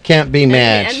dance. can't be And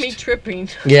matched. me tripping.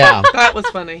 Yeah, That was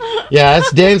funny. yeah,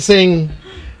 it's dancing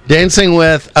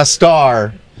with a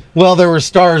star. Well, there were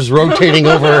stars rotating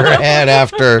over her head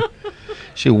after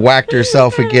she whacked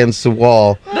herself against the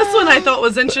wall. This one I thought what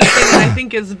was interesting and I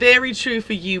think is very true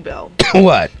for you, Bill.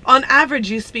 What? On average,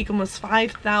 you speak almost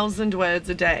 5,000 words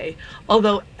a day,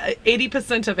 although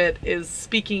 80% of it is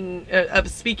speaking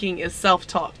is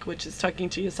self-talk, which is talking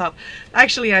to yourself.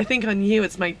 Actually, I think on you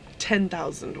it's my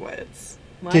 10,000 words.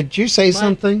 What? Did you say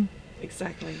something?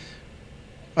 Exactly.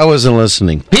 I wasn't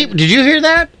listening. Pete, did you hear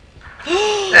that?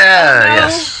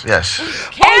 Yes. Cat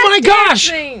Oh my gosh!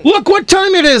 dancing Look what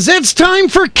time it is. It's time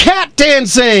for cat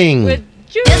dancing. with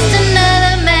Junior. Just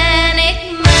another manic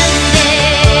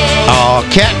Monday. Oh,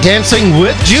 cat dancing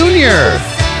with Junior.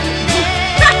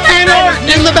 And Art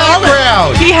in the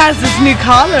background. He has his new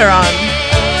collar on.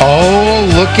 Oh,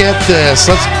 look at this.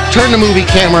 Let's turn the movie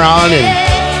camera on and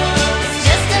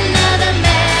Just another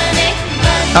manic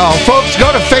Monday. oh, folks,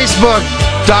 go to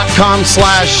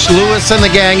Facebook.com/Lewis and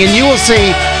the Gang and you will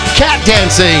see cat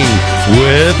dancing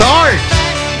with Art.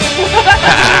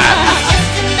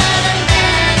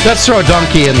 Let's throw a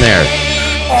donkey in there.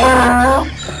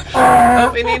 Oh,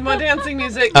 we need more dancing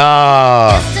music.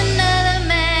 Now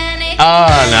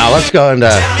let's go into.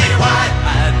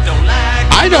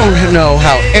 I don't know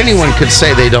how anyone could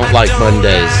say they don't like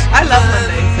Mondays. I love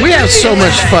Mondays. We have so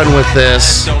much fun with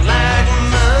this.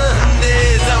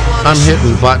 I'm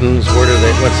hitting buttons.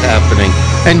 What's happening?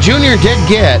 And Junior did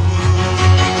get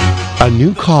a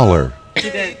new collar. He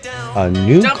did. A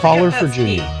new Don't collar forget for that's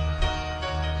Junior. Pete.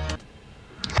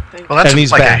 Well, that's And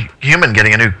he's like back. a human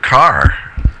getting a new car.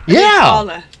 Yeah,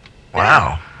 Collar.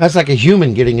 Wow. that's like a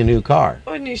human getting a new car.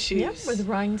 Or new shoes. Yep, with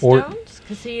rhinestones,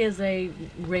 because he is a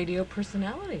radio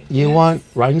personality. You want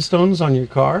rhinestones on your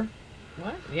car?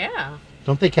 What? Yeah.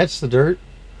 Don't they catch the dirt?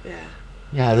 Yeah.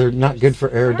 Yeah, they're not good for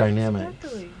aerodynamics.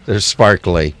 Sparkly. They're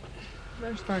sparkly.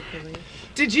 They're sparkly.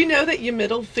 Did you know that your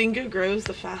middle finger grows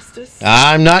the fastest?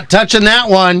 I'm not touching that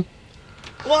one.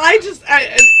 Well,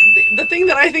 the thing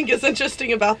that I think is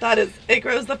interesting about that is it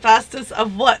grows the fastest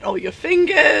of what? All your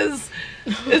fingers?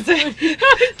 Does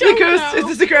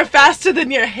it grow faster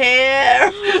than your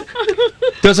hair?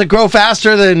 Does it grow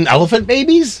faster than elephant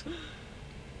babies?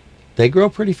 They grow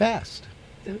pretty fast.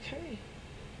 Okay.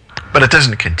 But it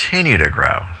doesn't continue to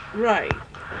grow. Right.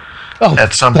 Oh,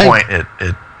 At some point, it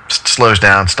slows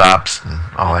down, stops, and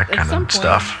all that At kind some of point.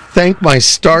 stuff. Thank my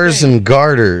stars and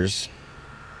garters.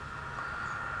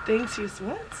 Thanks, you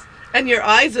what? And your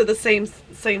eyes are the same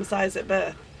size at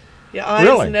birth. Your eyes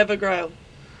Really? never grow.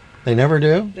 They never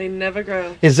do? They never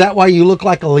grow. Is that why you look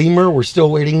like a lemur? We're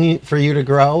still waiting for you to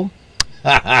grow?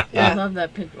 I Yeah. love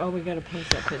that picture. Oh, we gotta post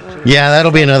that picture. Yeah,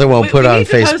 that'll be another one we'll put we on need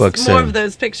to Facebook post more soon. of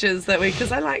those pictures that way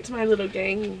because I liked my little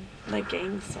gang sign.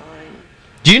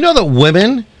 Do you know that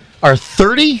women are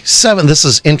 37? This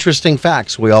is interesting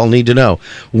facts we all need to know.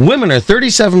 Women are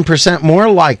 37% more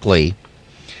likely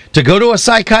to go to a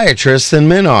psychiatrist than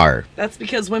men are. That's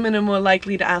because women are more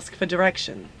likely to ask for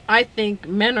direction. I think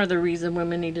men are the reason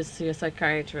women need to see a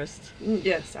psychiatrist.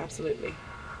 Yes, absolutely.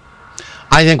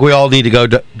 I think we all need to go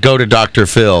to Dr.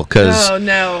 Phil because Oh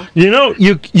no. you know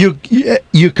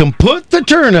you can put the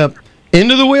turnip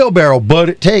into the wheelbarrow, but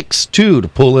it takes two to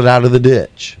pull it out of the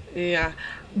ditch. Yeah.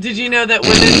 Did you know that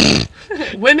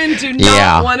women do not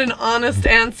Yeah. want an honest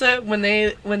answer when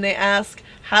they ask,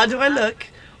 "How do I look?"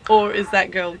 or "Is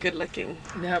that girl good looking?"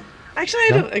 Yep. Actually, I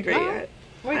don't agree. What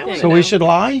do you I think? So we should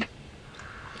lie?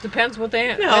 Depends what they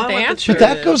No, what the what the answer But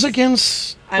that is. goes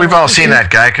against. I We've don't all think seen we- that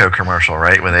Geico commercial,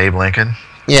 right, with Abe Lincoln?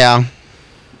 Yeah.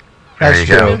 There That's you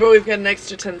true. go. Remember, we've got an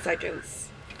extra 10 seconds.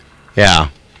 Yeah.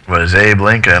 Was Abe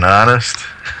Lincoln honest?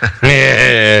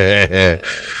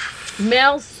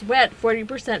 Males sweat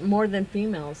 40% more than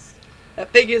females.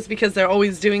 That figures because they're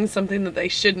always doing something that they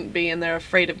shouldn't be, and they're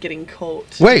afraid of getting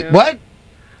caught. Wait, what?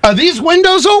 Are these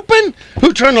windows open?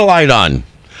 Who turned the light on?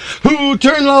 Who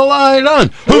turned the light on?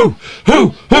 Who?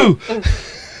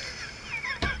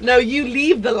 No, you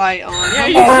leave the light on. Yeah,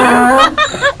 you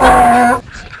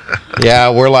do. Yeah,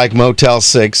 we're like Motel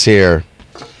 6 here.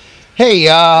 Hey,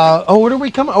 what are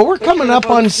we coming? Oh, we're coming up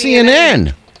on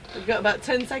CNN. We've got about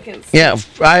 10 seconds. Yeah,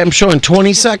 I am showing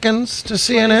 20 seconds to 20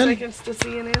 CNN. seconds to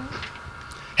CNN.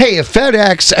 Hey, if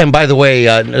FedEx, and by the way,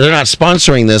 they're not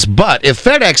sponsoring this, but if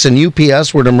FedEx and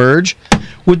UPS were to merge,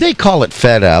 would they call it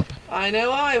Fed Up? I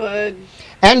know I would.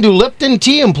 And do Lipton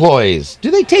tea employees,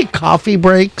 do they take coffee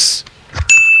breaks?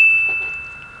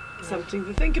 Something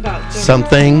to think about. Jim.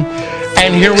 Something.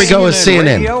 And here we go with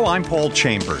CNN. Radio, I'm Paul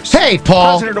Chambers. Hey,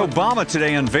 Paul. President Obama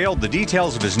today unveiled the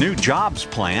details of his new jobs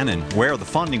plan and where the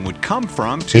funding would come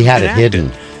from to He had it enact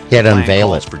hidden. He had to The plan unveil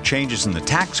calls it. for changes in the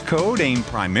tax code aimed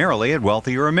primarily at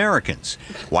wealthier Americans.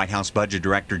 White House Budget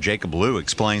Director Jacob Lew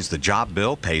explains the job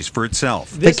bill pays for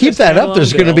itself. They keep that up,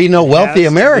 there's going to be no wealthy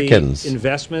Americans.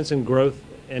 Investments and growth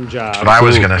and jobs. That's what I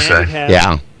was going to say.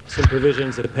 Yeah. some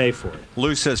provisions that pay for it.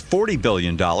 Lou says $40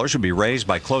 billion will be raised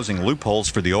by closing loopholes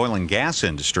for the oil and gas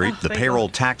industry. The payroll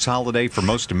tax holiday for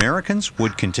most Americans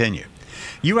would continue.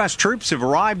 U.S. troops have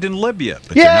arrived in Libya,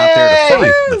 but they're not there to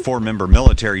fight. The 4-member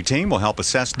military team will help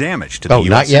assess damage to the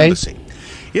U.S. Embassy.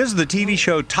 Is the TV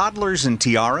show Toddlers and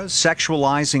Tiaras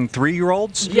sexualizing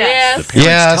 3-year-olds? Yes. The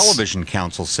Parents Television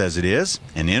Council says it is.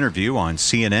 An interview on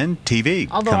CNN TV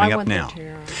coming up now.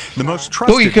 The most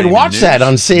trusted. Oh, you can watch that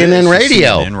on CNN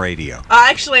Radio. CNN Radio.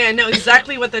 Actually, I know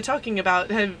exactly what they're talking about.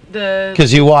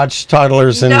 Because you watch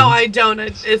Toddlers and... No, I don't.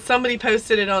 It's somebody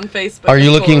posted it on Facebook. Are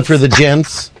you looking for the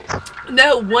gents?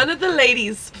 No, one of the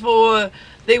ladies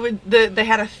they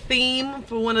had a theme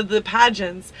for one of the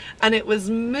pageants, and it was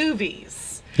movies.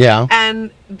 Yeah.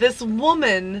 And this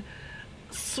woman,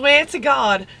 swear to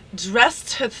God,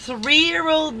 dressed her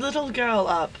 3-year-old little girl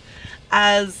up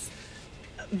as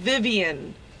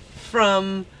Vivian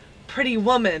from Pretty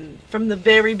Woman from the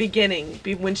very beginning,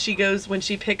 when she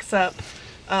picks up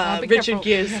Richard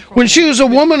Gere. When she was a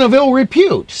woman of ill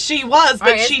repute. She was,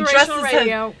 but she dresses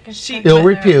her... Ill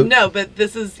repute. No, but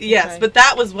this is... Yes, but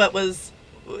that was what was...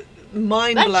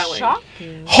 mind-blowing. That's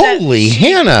shocking. Holy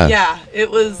Hannah. Yeah, it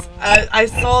was. I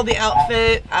saw the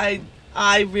outfit.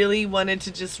 I really wanted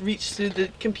to just reach through the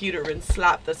computer and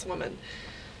slap this woman.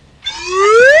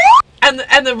 And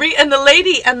the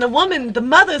lady and the woman, the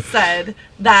mother said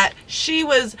that she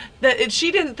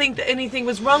didn't think that anything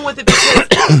was wrong with it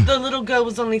because the little girl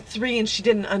was only 3 and she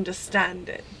didn't understand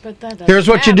it. But that Here's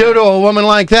what you do to a woman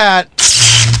like that.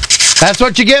 That's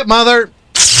what you get, mother.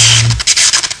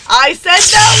 I said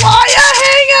no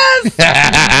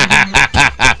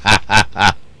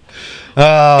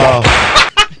Oh.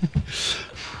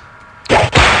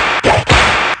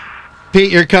 Pete,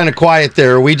 you're kind of quiet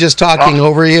there. Are we just talking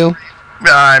over you?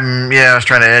 I was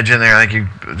trying to edge in there. I think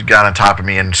you got on top of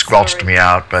me and squelched me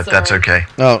out, but that's okay.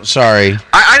 Oh, sorry.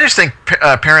 I just think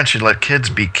parents should let kids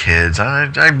be kids.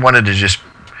 I wanted to just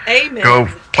go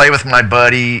play with my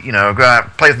buddy, go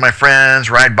out, play with my friends,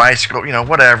 ride bicycle,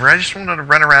 whatever. I just wanted to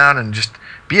run around and just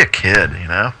be a kid,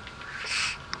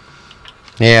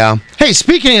 Yeah. Hey,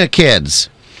 speaking of kids,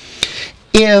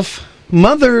 if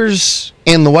mothers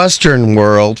in the Western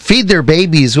world feed their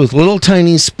babies with little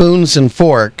tiny spoons and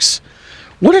forks,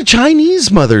 what do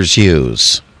Chinese mothers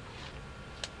use?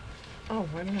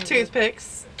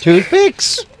 Toothpicks.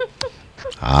 Toothpicks?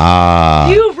 Ah.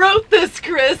 You wrote this,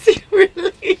 Chris. You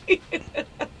really.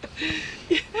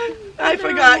 I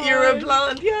forgot you were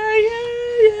blonde.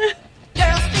 Yeah.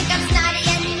 Girls think I'm snotty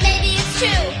and maybe it's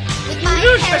true. With my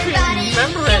hair and body, it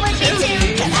would be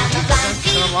too. 'Cause I'm a blonde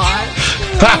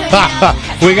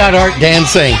BL. We got Art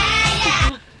dancing.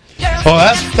 Oh,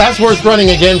 that's worth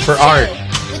running again for Art.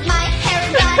 With my hair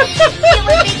and body, it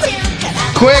would be too. 'Cause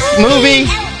I'm a Quick movie.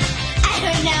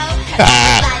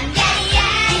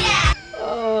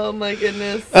 Oh my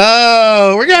goodness.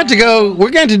 Oh, we're going to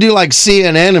have to do like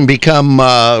CNN and become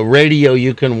radio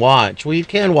you can watch. Well, you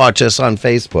can watch us on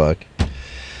Facebook.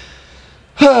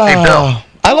 Hey, Bill.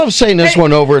 I love saying this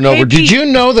one over and over. Did you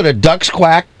know that a duck's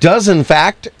quack does in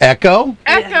fact echo?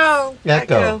 Echo.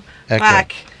 Echo.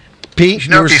 Quack. Pete, Did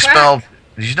you know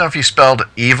if you spelled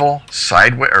evil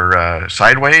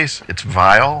sideways, it's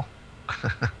vile?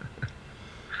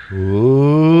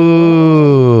 Ooh.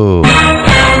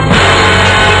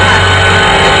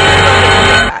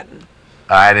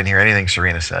 I didn't hear anything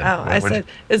Serena said. Oh, I said,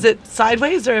 is it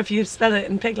sideways or if you spell it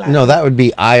in Pig Latin? No, that would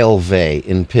be Ilve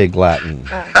in Pig Latin.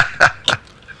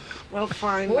 Well,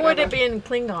 fine. What would it be in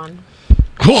Klingon?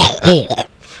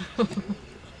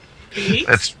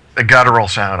 It's a guttural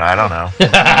sound. I don't know.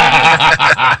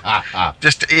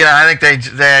 Just I think they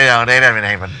don't even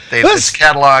name it. It's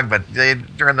catalog, but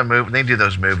during the movie they do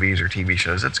those movies or TV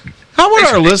shows. How would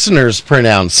our listeners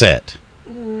pronounce it?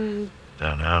 Don't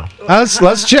know.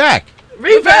 Let's check.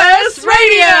 Reverse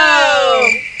Radio.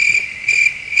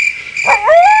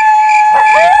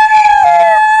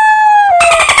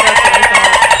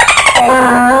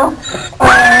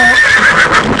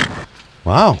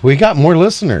 Wow, we got more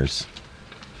listeners.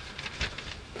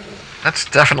 That's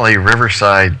definitely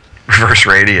Riverside Reverse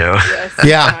Radio. Yes,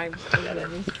 yeah.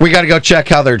 We got to go check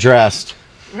how they're dressed.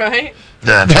 Right?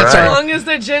 That's As right. long as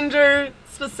they're gender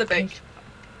specific.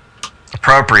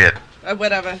 Appropriate.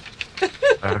 Whatever.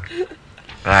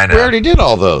 I know. We already did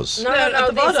all those. No, at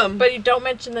the bottom. But you don't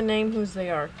mention the name whose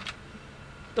they are.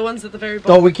 The ones at the very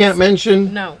bottom. Oh, we can't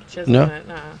mention? No, she doesn't No? want it,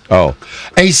 no. Oh.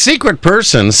 A secret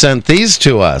person sent these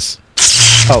to us.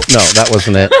 Oh, no, that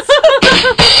wasn't it.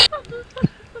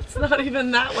 It's not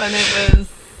even that one. It was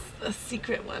a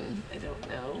secret one. I don't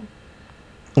know.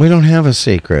 We don't have a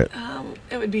secret.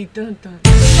 It would be dun dun.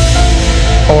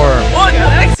 Or Oh, the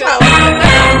next one.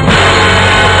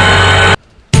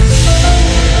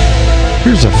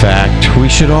 Here's a fact we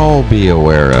should all be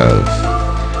aware of.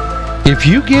 If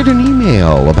you get an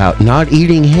email about not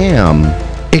eating ham,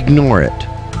 ignore it.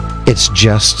 It's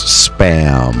just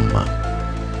spam.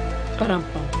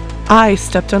 Ba-dum-bum. I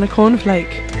stepped on a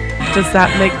cornflake. Does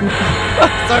that make me... Oh,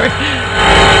 sorry.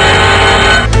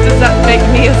 Does that make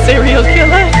me a serial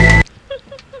killer?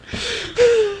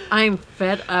 I'm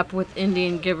fed up with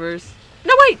Indian givers.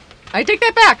 No, wait. I take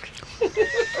that back.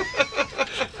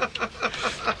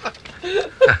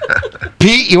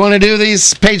 Pete, you want to do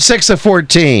these? Page 6 of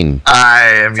 14. I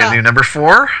am going to do number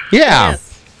 4. Yeah.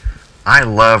 Yes. I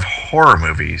love horror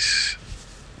movies.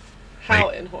 How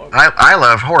in horror? I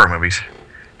love horror movies.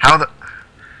 How the...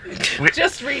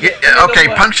 Just read Yeah,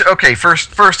 it. okay,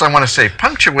 first I want to say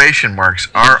punctuation marks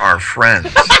are our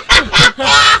friends.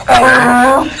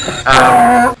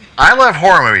 I love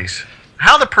horror movies.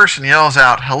 How the person yells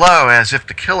out hello as if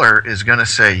the killer is going to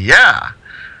say, yeah,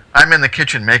 I'm in the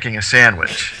kitchen making a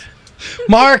sandwich.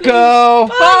 Marco!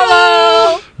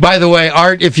 Follow! By the way,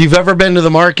 Art, if you've ever been to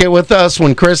the market with us,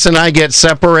 when Chris and I get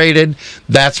separated,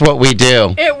 that's what we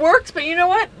do. It works, but you know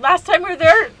what? Last time we were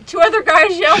there, 2 other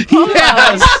guys yelled Polo.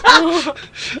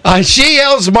 Yes. She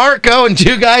yells Marco, and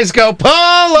 2 guys go,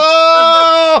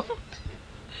 Polo!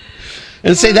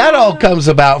 And see, that all comes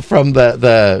about from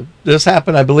this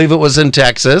happened, I believe it was in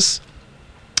Texas,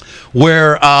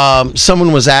 where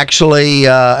someone was actually,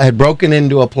 had broken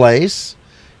into a place,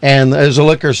 and there's a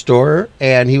liquor store,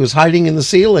 and he was hiding in the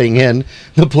ceiling, and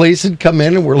the police had come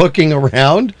in and were looking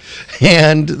around,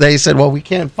 and they said, well, we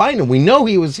can't find him. We know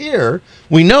he was here.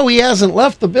 We know he hasn't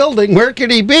left the building. Where could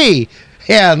he be?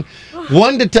 And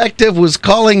one detective was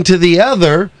calling to the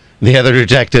other. The other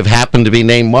detective happened to be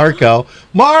named Marco.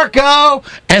 Marco!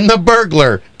 And the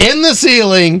burglar in the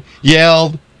ceiling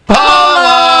yelled,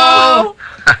 Polo!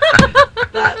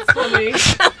 That's funny.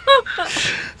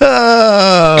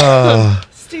 Oh.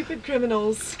 Stupid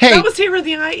criminals. Hey. That was here in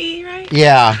the IE, right?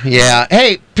 Yeah.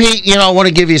 Hey, Pete, I want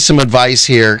to give you some advice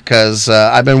here because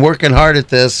I've been working hard at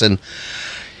this. And,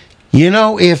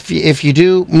 if you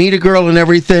do meet a girl and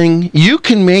everything, you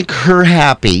can make her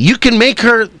happy. You can make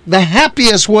her the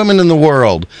happiest woman in the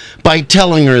world by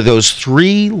telling her those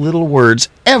 3 little words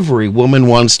every woman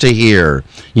wants to hear.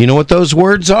 You know what those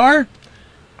words are?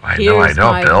 I Here's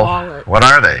don't, my Bill. wallet. What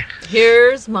are they?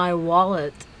 Here's my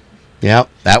wallet. Yep,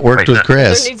 that worked with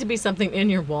Chris. There needs to be something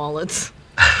in your wallets.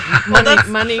 that's-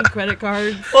 money, credit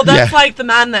cards. Well, that's Yeah. like the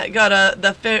man that got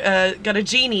a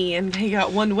genie and he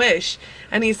got one wish,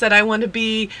 and he said, "I want to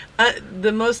be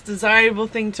the most desirable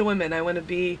thing to women. I want to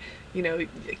be,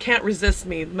 can't resist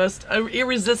me, the most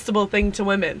irresistible thing to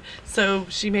women." So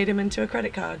she made him into a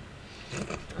credit card.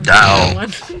 No.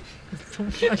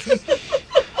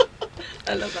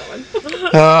 I love that one.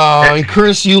 Oh, and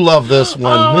Chris, you love this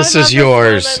one. Oh, This I love is this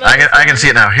yours. one. I can see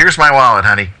it now. Here's my wallet,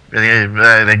 honey.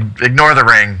 Ignore the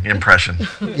ring impression.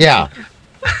 Yeah.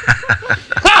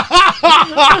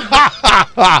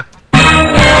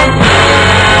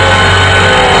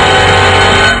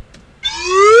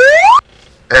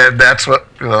 And that's what...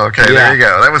 Okay, Yeah. There you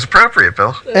go. That was appropriate,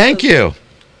 Bill. Thank you.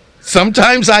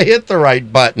 Sometimes I hit the right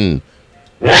button.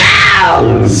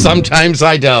 Sometimes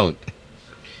I don't.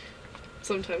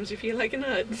 Sometimes you feel like a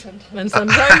nut. And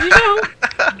sometimes you don't.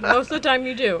 Most of the time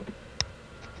you do.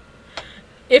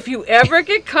 If you ever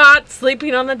get caught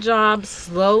sleeping on the job,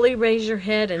 slowly raise your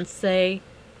head and say,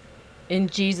 "In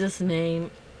Jesus'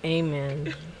 name,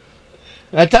 amen."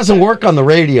 That doesn't work on the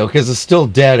radio because it's still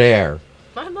dead air.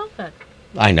 I love that.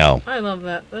 I know. I love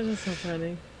that. That is so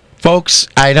funny. Folks,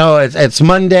 I know it's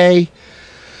Monday.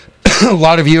 A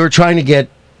lot of you are trying to get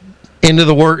into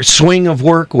the swing of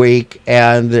work week,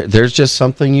 and there's just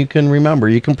something you can remember.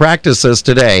 You can practice this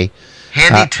today.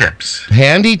 Handy tips.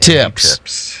 Handy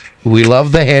tips. We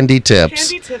love the handy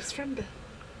tips. Handy tips from Bill.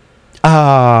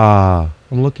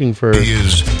 I'm looking for... He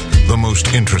is the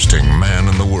most interesting man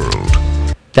in the world.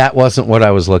 That wasn't what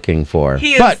I was looking for.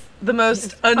 He is But the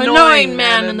most annoying, Annoying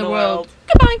man in the world.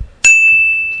 Goodbye.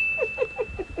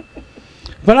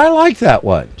 But I like that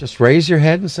one. Just raise your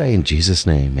head and say, "In Jesus'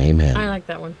 name, amen." I like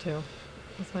that one too.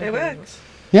 That's my It favorite. works.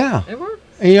 Yeah. It works.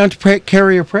 And you don't have to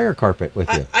carry a prayer carpet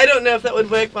with you. I don't know if that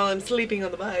would work while I'm sleeping on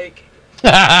the bike.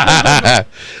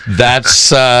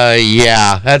 That's,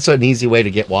 yeah. That's an easy way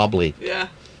to get wobbly. Yeah.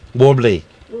 Wobbly.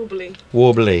 Wobbly.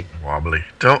 Wobbly. Wobbly.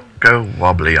 Don't go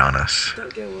wobbly on us.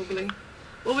 Don't go wobbly.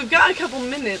 Well, we've got a couple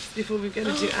minutes before we've got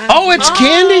to do Oh, it's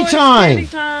candy time. Candy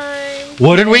time.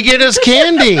 What did we get as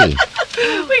candy?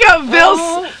 We got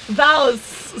Val's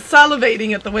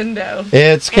salivating at the window.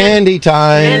 It's candy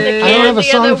time. And the I don't have a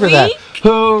candy of song the for that. week?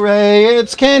 Hooray,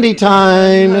 it's candy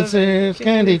time. It's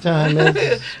candy time.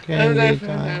 It's candy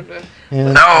time.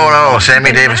 No,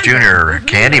 Sammy Davis Jr.,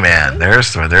 Candyman.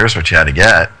 There's what you had to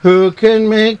get. Who can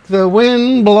make the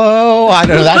wind blow? I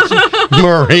don't know. That's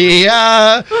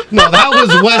Maria. No, that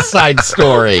was West Side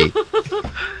Story.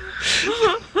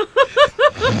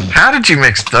 How did you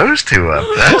mix those two up?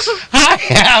 I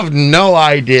have no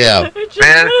idea.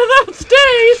 Man,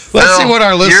 Let's see what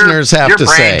our listeners have to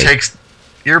say.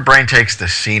 Your brain takes the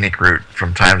scenic route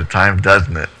from time to time,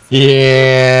 doesn't it?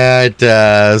 Yeah, it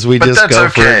does. But just go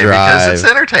for a drive. Because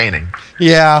it's entertaining.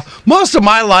 Yeah. Most of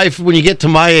my life, when you get to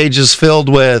my age, is filled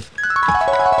with...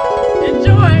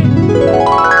 Enjoy.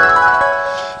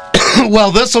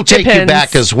 Well, this will take you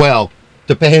back as well.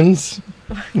 Depends.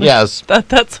 Yes.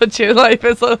 That's what your life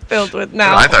is filled with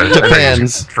now. I thought it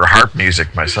Depends. for harp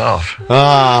music myself.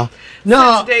 No.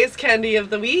 Today's candy of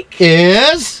the week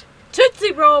Is...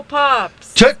 Tootsie Roll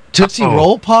Pops. Tootsie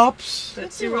Roll Pops?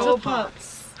 Tootsie Roll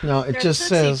Pops. No, it just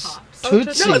says Pops.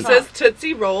 Tootsie. No, it says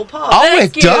Tootsie Roll Pops. Oh,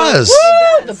 Thank it you. does.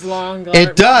 Woo! The blonde girl.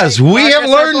 It does. Right. We have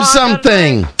Marcus, our learned blonde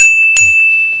something.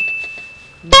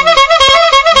 You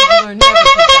are never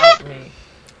to doubt me.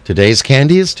 Today's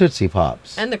candy is Tootsie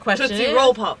Pops. And the question Tootsie is...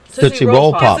 Roll Pops. Tootsie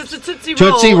Roll Pops. Yes, it's a Tootsie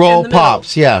Tootsie Roll Roll in the middle.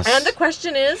 Pops, yes. And the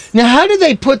question is... Now, how do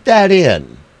they put that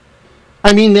in?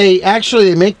 I mean, they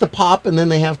make the pop and then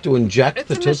they have to inject It's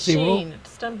the a Tootsie machine. Roll.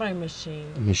 It's done by a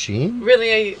machine. Machine?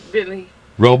 Really.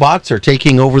 Robots are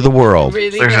taking over the world.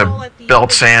 Really. There's no. a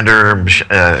belt sander.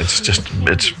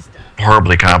 It's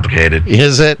horribly complicated.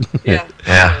 Is it? Yeah.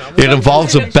 Yeah. It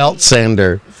involves a belt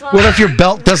sander. What if your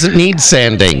belt doesn't need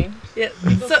sanding? Yeah.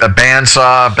 A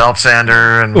bandsaw, belt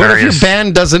sander, and What if various... your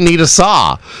band doesn't need a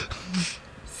saw?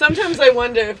 Sometimes I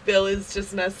wonder if Bill is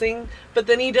just messing, but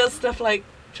then he does stuff like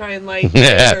try and light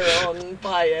Yeah. sugar on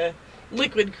fire,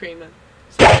 liquid creamer.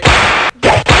 Sorry.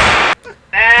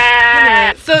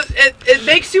 So it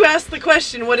makes you ask the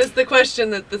question. What is the question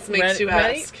that this makes you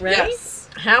ask? Ready? Yes.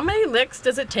 How many licks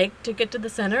does it take to get to the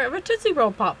center of a Tootsie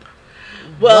Roll Pop?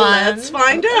 Well, One. let's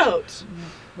find out.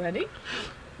 Ready?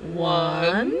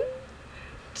 1,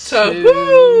 2.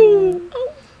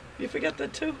 Oh, you forgot the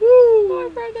 2.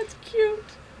 Oh, right, that's cute.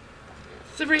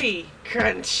 3.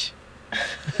 Crunch.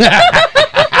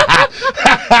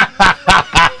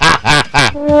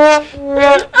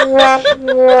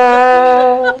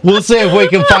 We'll see if we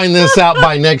can find this out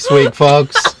by next week,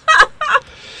 folks.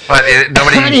 But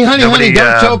nobody honey,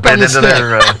 don't choke bit on the into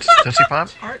their Tootsie Pop?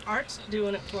 Art's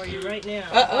doing it for you right now.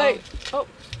 Wait.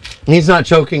 He's not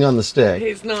choking on the stick.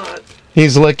 He's not.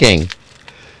 He's licking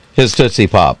his Tootsie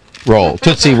Pop roll.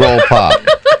 Tootsie Roll Pop.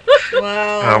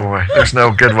 Wow. Oh boy, there's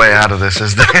no good way out of this,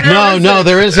 is there? No,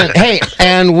 there isn't. Hey,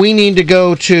 and we need to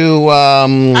go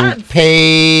to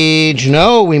page...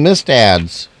 No, we missed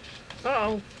ads.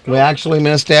 Uh-oh. We actually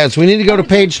missed ads. We need to go to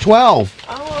page 12.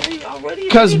 Oh, are we already?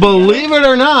 Because believe it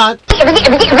or not,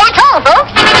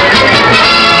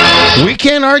 we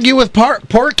can't argue with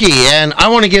Porky. And I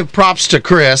want to give props to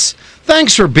Chris.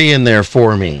 Thanks for being there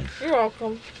for me. You're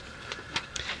welcome.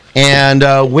 And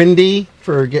Wendy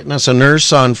for getting us a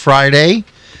nurse on Friday.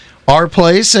 Our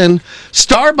place. And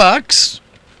Starbucks.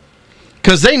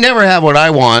 Because they never have what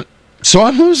I want. So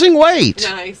I'm losing weight.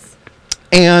 Nice.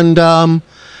 And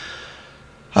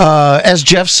as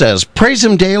Jeff says, praise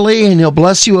him daily and he'll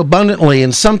bless you abundantly.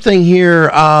 And something here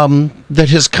that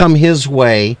has come his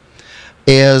way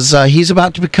is he's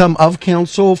about to become of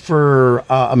counsel for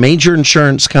a major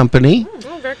insurance company.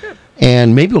 Oh, very good.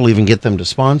 And maybe we'll even get them to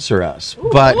sponsor us. Ooh,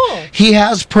 but cool. he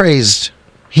has praised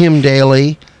him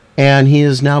daily, and he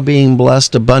is now being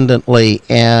blessed abundantly.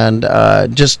 And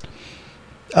God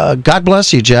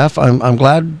bless you, Jeff. I'm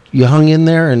glad you hung in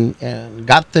there and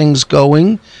got things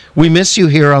going. We miss you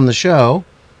here on the show.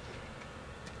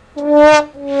 Okay,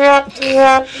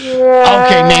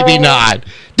 maybe not.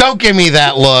 Don't give me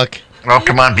that look. Well,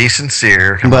 come on, be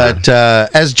sincere. Come But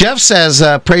as Jeff says,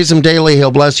 praise him daily,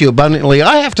 he'll bless you abundantly.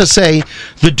 I have to say,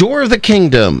 the door of the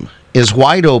kingdom is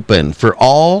wide open for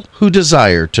all who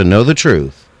desire to know the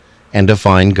truth and to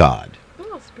find God.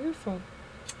 Oh, it's beautiful.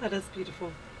 That is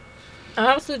beautiful.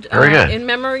 I also, Very good. in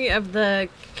memory of the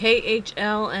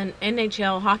KHL and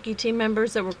NHL hockey team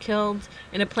members that were killed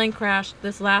in a plane crash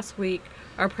this last week,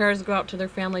 our prayers go out to their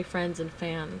family, friends, and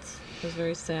fans. It was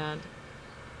very sad.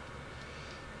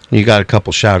 You got a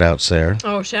couple shout-outs there.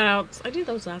 Oh, shout-outs. I did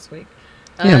those last week.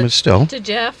 Yeah, but still. To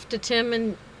Jeff, to Tim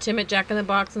at Jack in the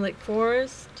Box in Lake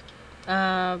Forest.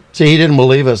 See, he didn't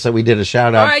believe us that we did a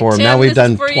shout-out All right, for him. Tim, Now we've this is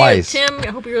done for twice. You. Tim, I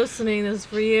hope you're listening. This is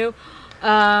for you.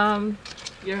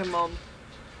 You're her mom.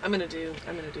 I'm gonna do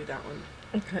that one.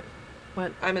 Okay.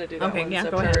 What? I'm gonna do that Okay, one. yeah,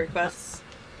 so go prayer ahead. requests.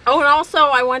 Oh, and also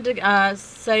I wanted to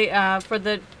say for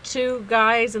the 2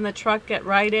 guys in the truck at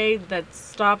Rite Aid that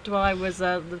stopped while I was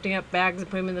lifting up bags and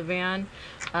putting them in the van,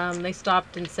 they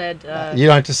stopped and said... you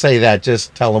don't have to say that.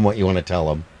 Just tell them what you want to tell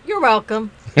them. You're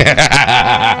welcome.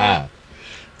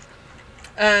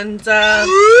 And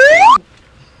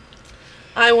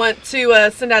I want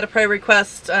to send out a prayer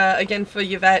request again for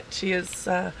Yvette. She is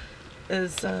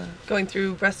going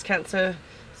through breast cancer,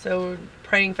 so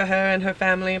praying for her and her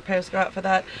family. Prayers go out for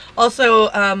that. Also,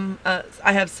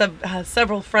 I have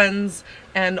several friends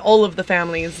and all of the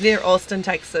families near Austin,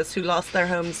 Texas, who lost their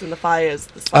homes in the fires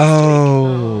this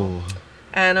last week.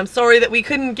 And I'm sorry that we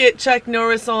couldn't get Chuck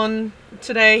Norris on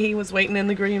today. He was waiting in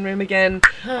the green room again.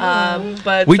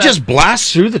 But we just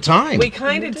blast through the time. We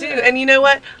kind of do. And you know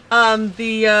what?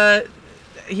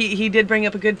 He did bring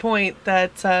up a good point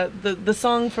that the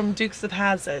song from Dukes of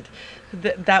Hazzard,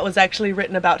 that was actually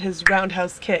written about his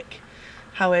roundhouse kick,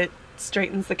 how it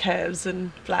straightens the curves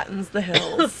and flattens the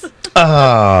hills.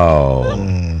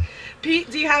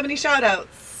 Pete, do you have any shout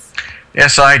outs?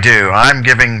 Yes, I do. I'm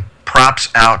giving props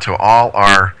out to all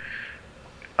our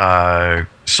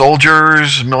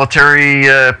soldiers,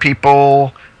 military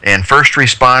people, and first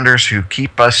responders who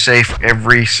keep us safe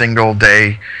every single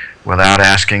day without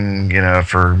asking,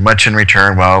 for much in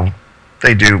return. Well,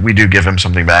 they do. We do give them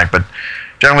something back, but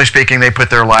generally speaking, they put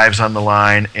their lives on the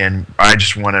line, and I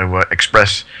just want to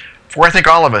express, for I think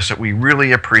all of us, that we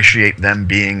really appreciate them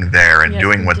being there and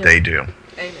doing what they do.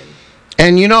 Amen.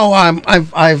 And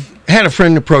I've had a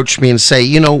friend approach me and say,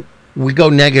 we go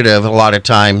negative a lot of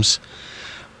times.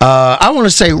 I want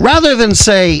to say, rather than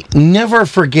say never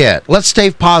forget, let's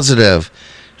stay positive,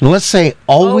 and let's say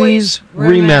always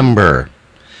remember.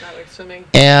 That works for me.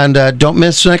 And don't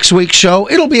miss next week's show.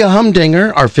 It'll be a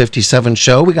humdinger, our 57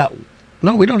 show. We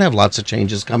don't have lots of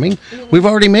changes coming. We've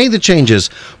already made the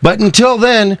changes. But until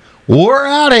then, we're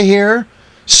out of here.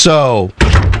 So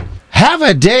have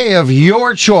a day of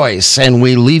your choice. And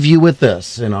we leave you with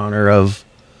this in honor of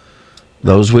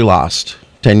those we lost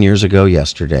 10 years ago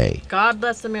yesterday. God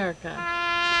bless America.